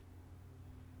world.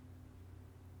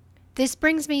 This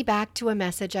brings me back to a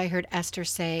message I heard Esther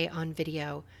say on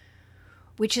video,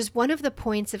 which is one of the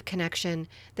points of connection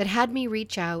that had me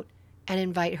reach out and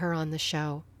invite her on the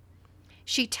show.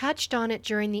 She touched on it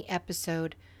during the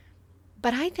episode,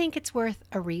 but I think it's worth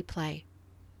a replay.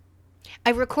 I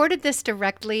recorded this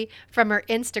directly from her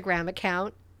Instagram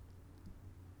account.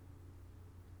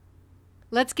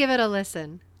 Let's give it a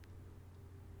listen.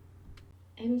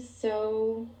 I'm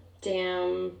so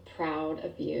damn proud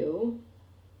of you,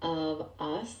 of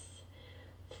us,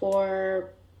 for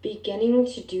beginning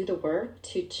to do the work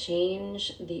to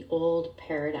change the old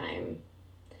paradigm.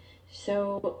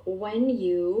 So when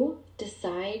you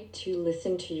decide to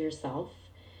listen to yourself,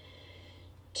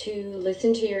 to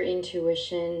listen to your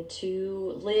intuition,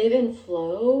 to live in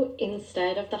flow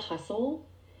instead of the hustle,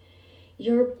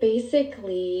 you're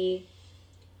basically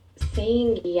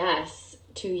saying yes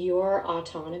to your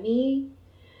autonomy.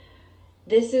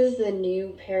 This is the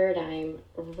new paradigm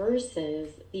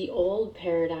versus the old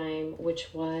paradigm, which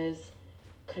was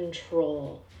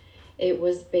control. It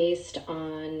was based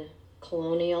on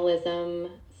colonialism,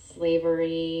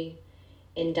 slavery,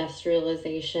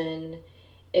 industrialization.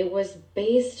 It was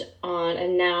based on,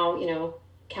 and now,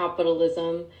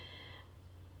 capitalism.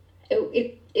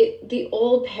 The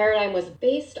old paradigm was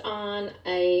based on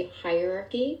a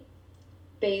hierarchy,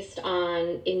 based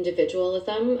on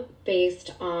individualism,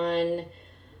 based on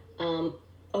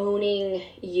owning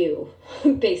you,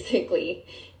 basically.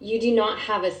 You do not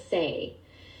have a say.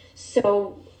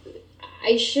 So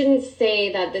I shouldn't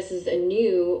say that this is a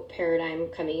new paradigm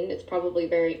coming. It's probably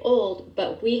very old,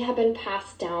 but we have been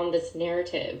passed down this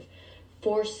narrative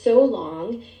for so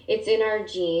long. It's in our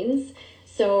genes.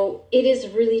 So it is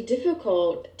really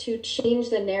difficult to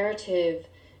change the narrative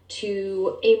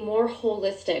to a more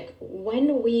holistic.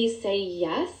 When we say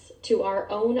yes to our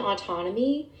own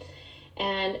autonomy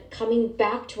and coming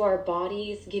back to our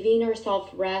bodies, giving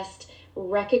ourselves rest,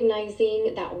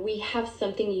 recognizing that we have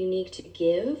something unique to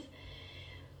give,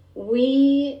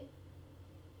 we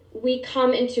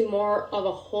come into more of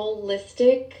a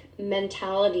holistic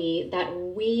mentality that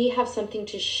we have something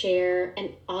to share and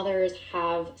others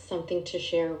have something to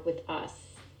share with us.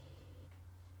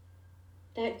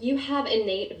 That you have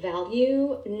innate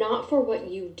value, not for what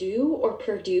you do or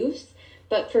produce,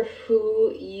 but for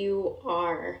who you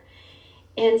are.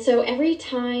 And so every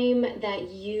time that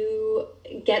you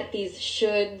get these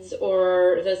shoulds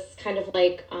or this kind of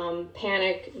like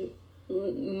panic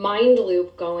mind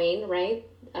loop going, right?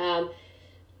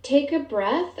 Take a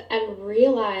breath and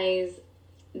realize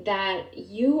that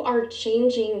you are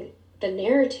changing the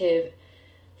narrative,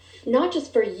 not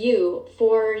just for you,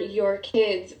 for your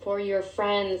kids, for your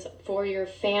friends, for your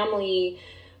family,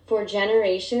 for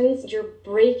generations. You're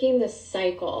breaking the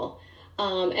cycle.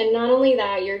 And not only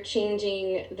that, you're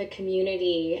changing the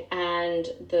community and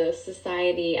the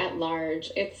society at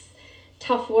large. It's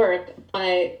tough work,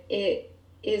 but it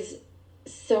is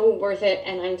so worth it,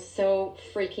 and I'm so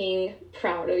freaking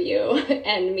proud of you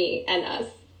and me and us.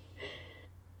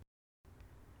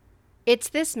 It's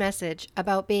this message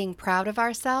about being proud of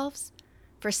ourselves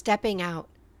for stepping out,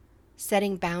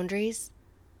 setting boundaries,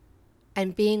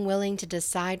 and being willing to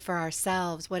decide for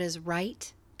ourselves what is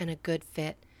right and a good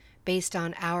fit based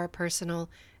on our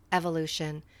personal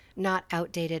evolution, not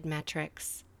outdated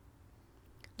metrics.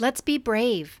 Let's be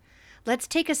brave. Let's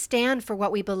take a stand for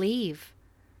what we believe.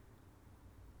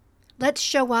 Let's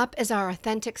show up as our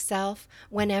authentic self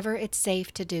whenever it's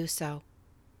safe to do so.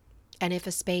 And if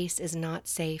a space is not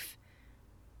safe,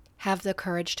 have the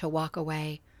courage to walk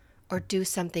away or do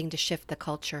something to shift the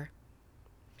culture.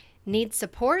 Need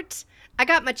support? I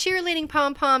got my cheerleading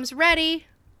pom-poms ready.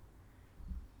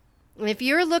 If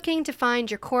you're looking to find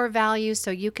your core values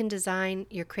so you can design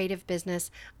your creative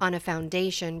business on a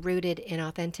foundation rooted in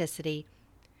authenticity,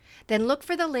 then look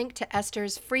for the link to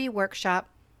Esther's free workshop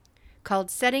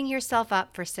called Setting Yourself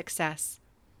Up for Success.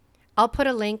 I'll put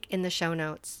a link in the show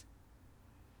notes.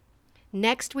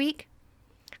 Next week,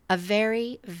 a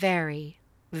very, very,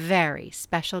 very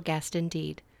special guest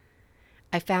indeed.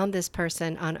 I found this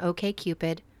person on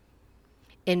OkCupid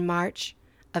in March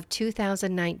of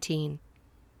 2019.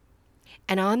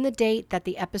 And on the date that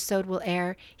the episode will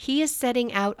air, he is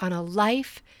setting out on a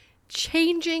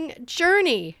life-changing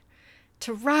journey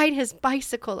to ride his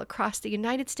bicycle across the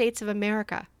United States of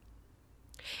America.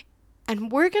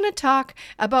 And we're going to talk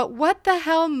about what the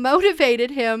hell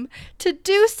motivated him to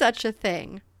do such a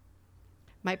thing.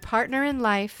 My partner in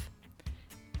life,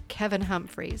 Kevin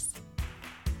Humphreys.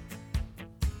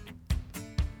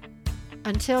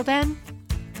 Until then,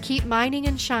 keep mining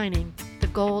and shining the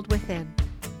gold within.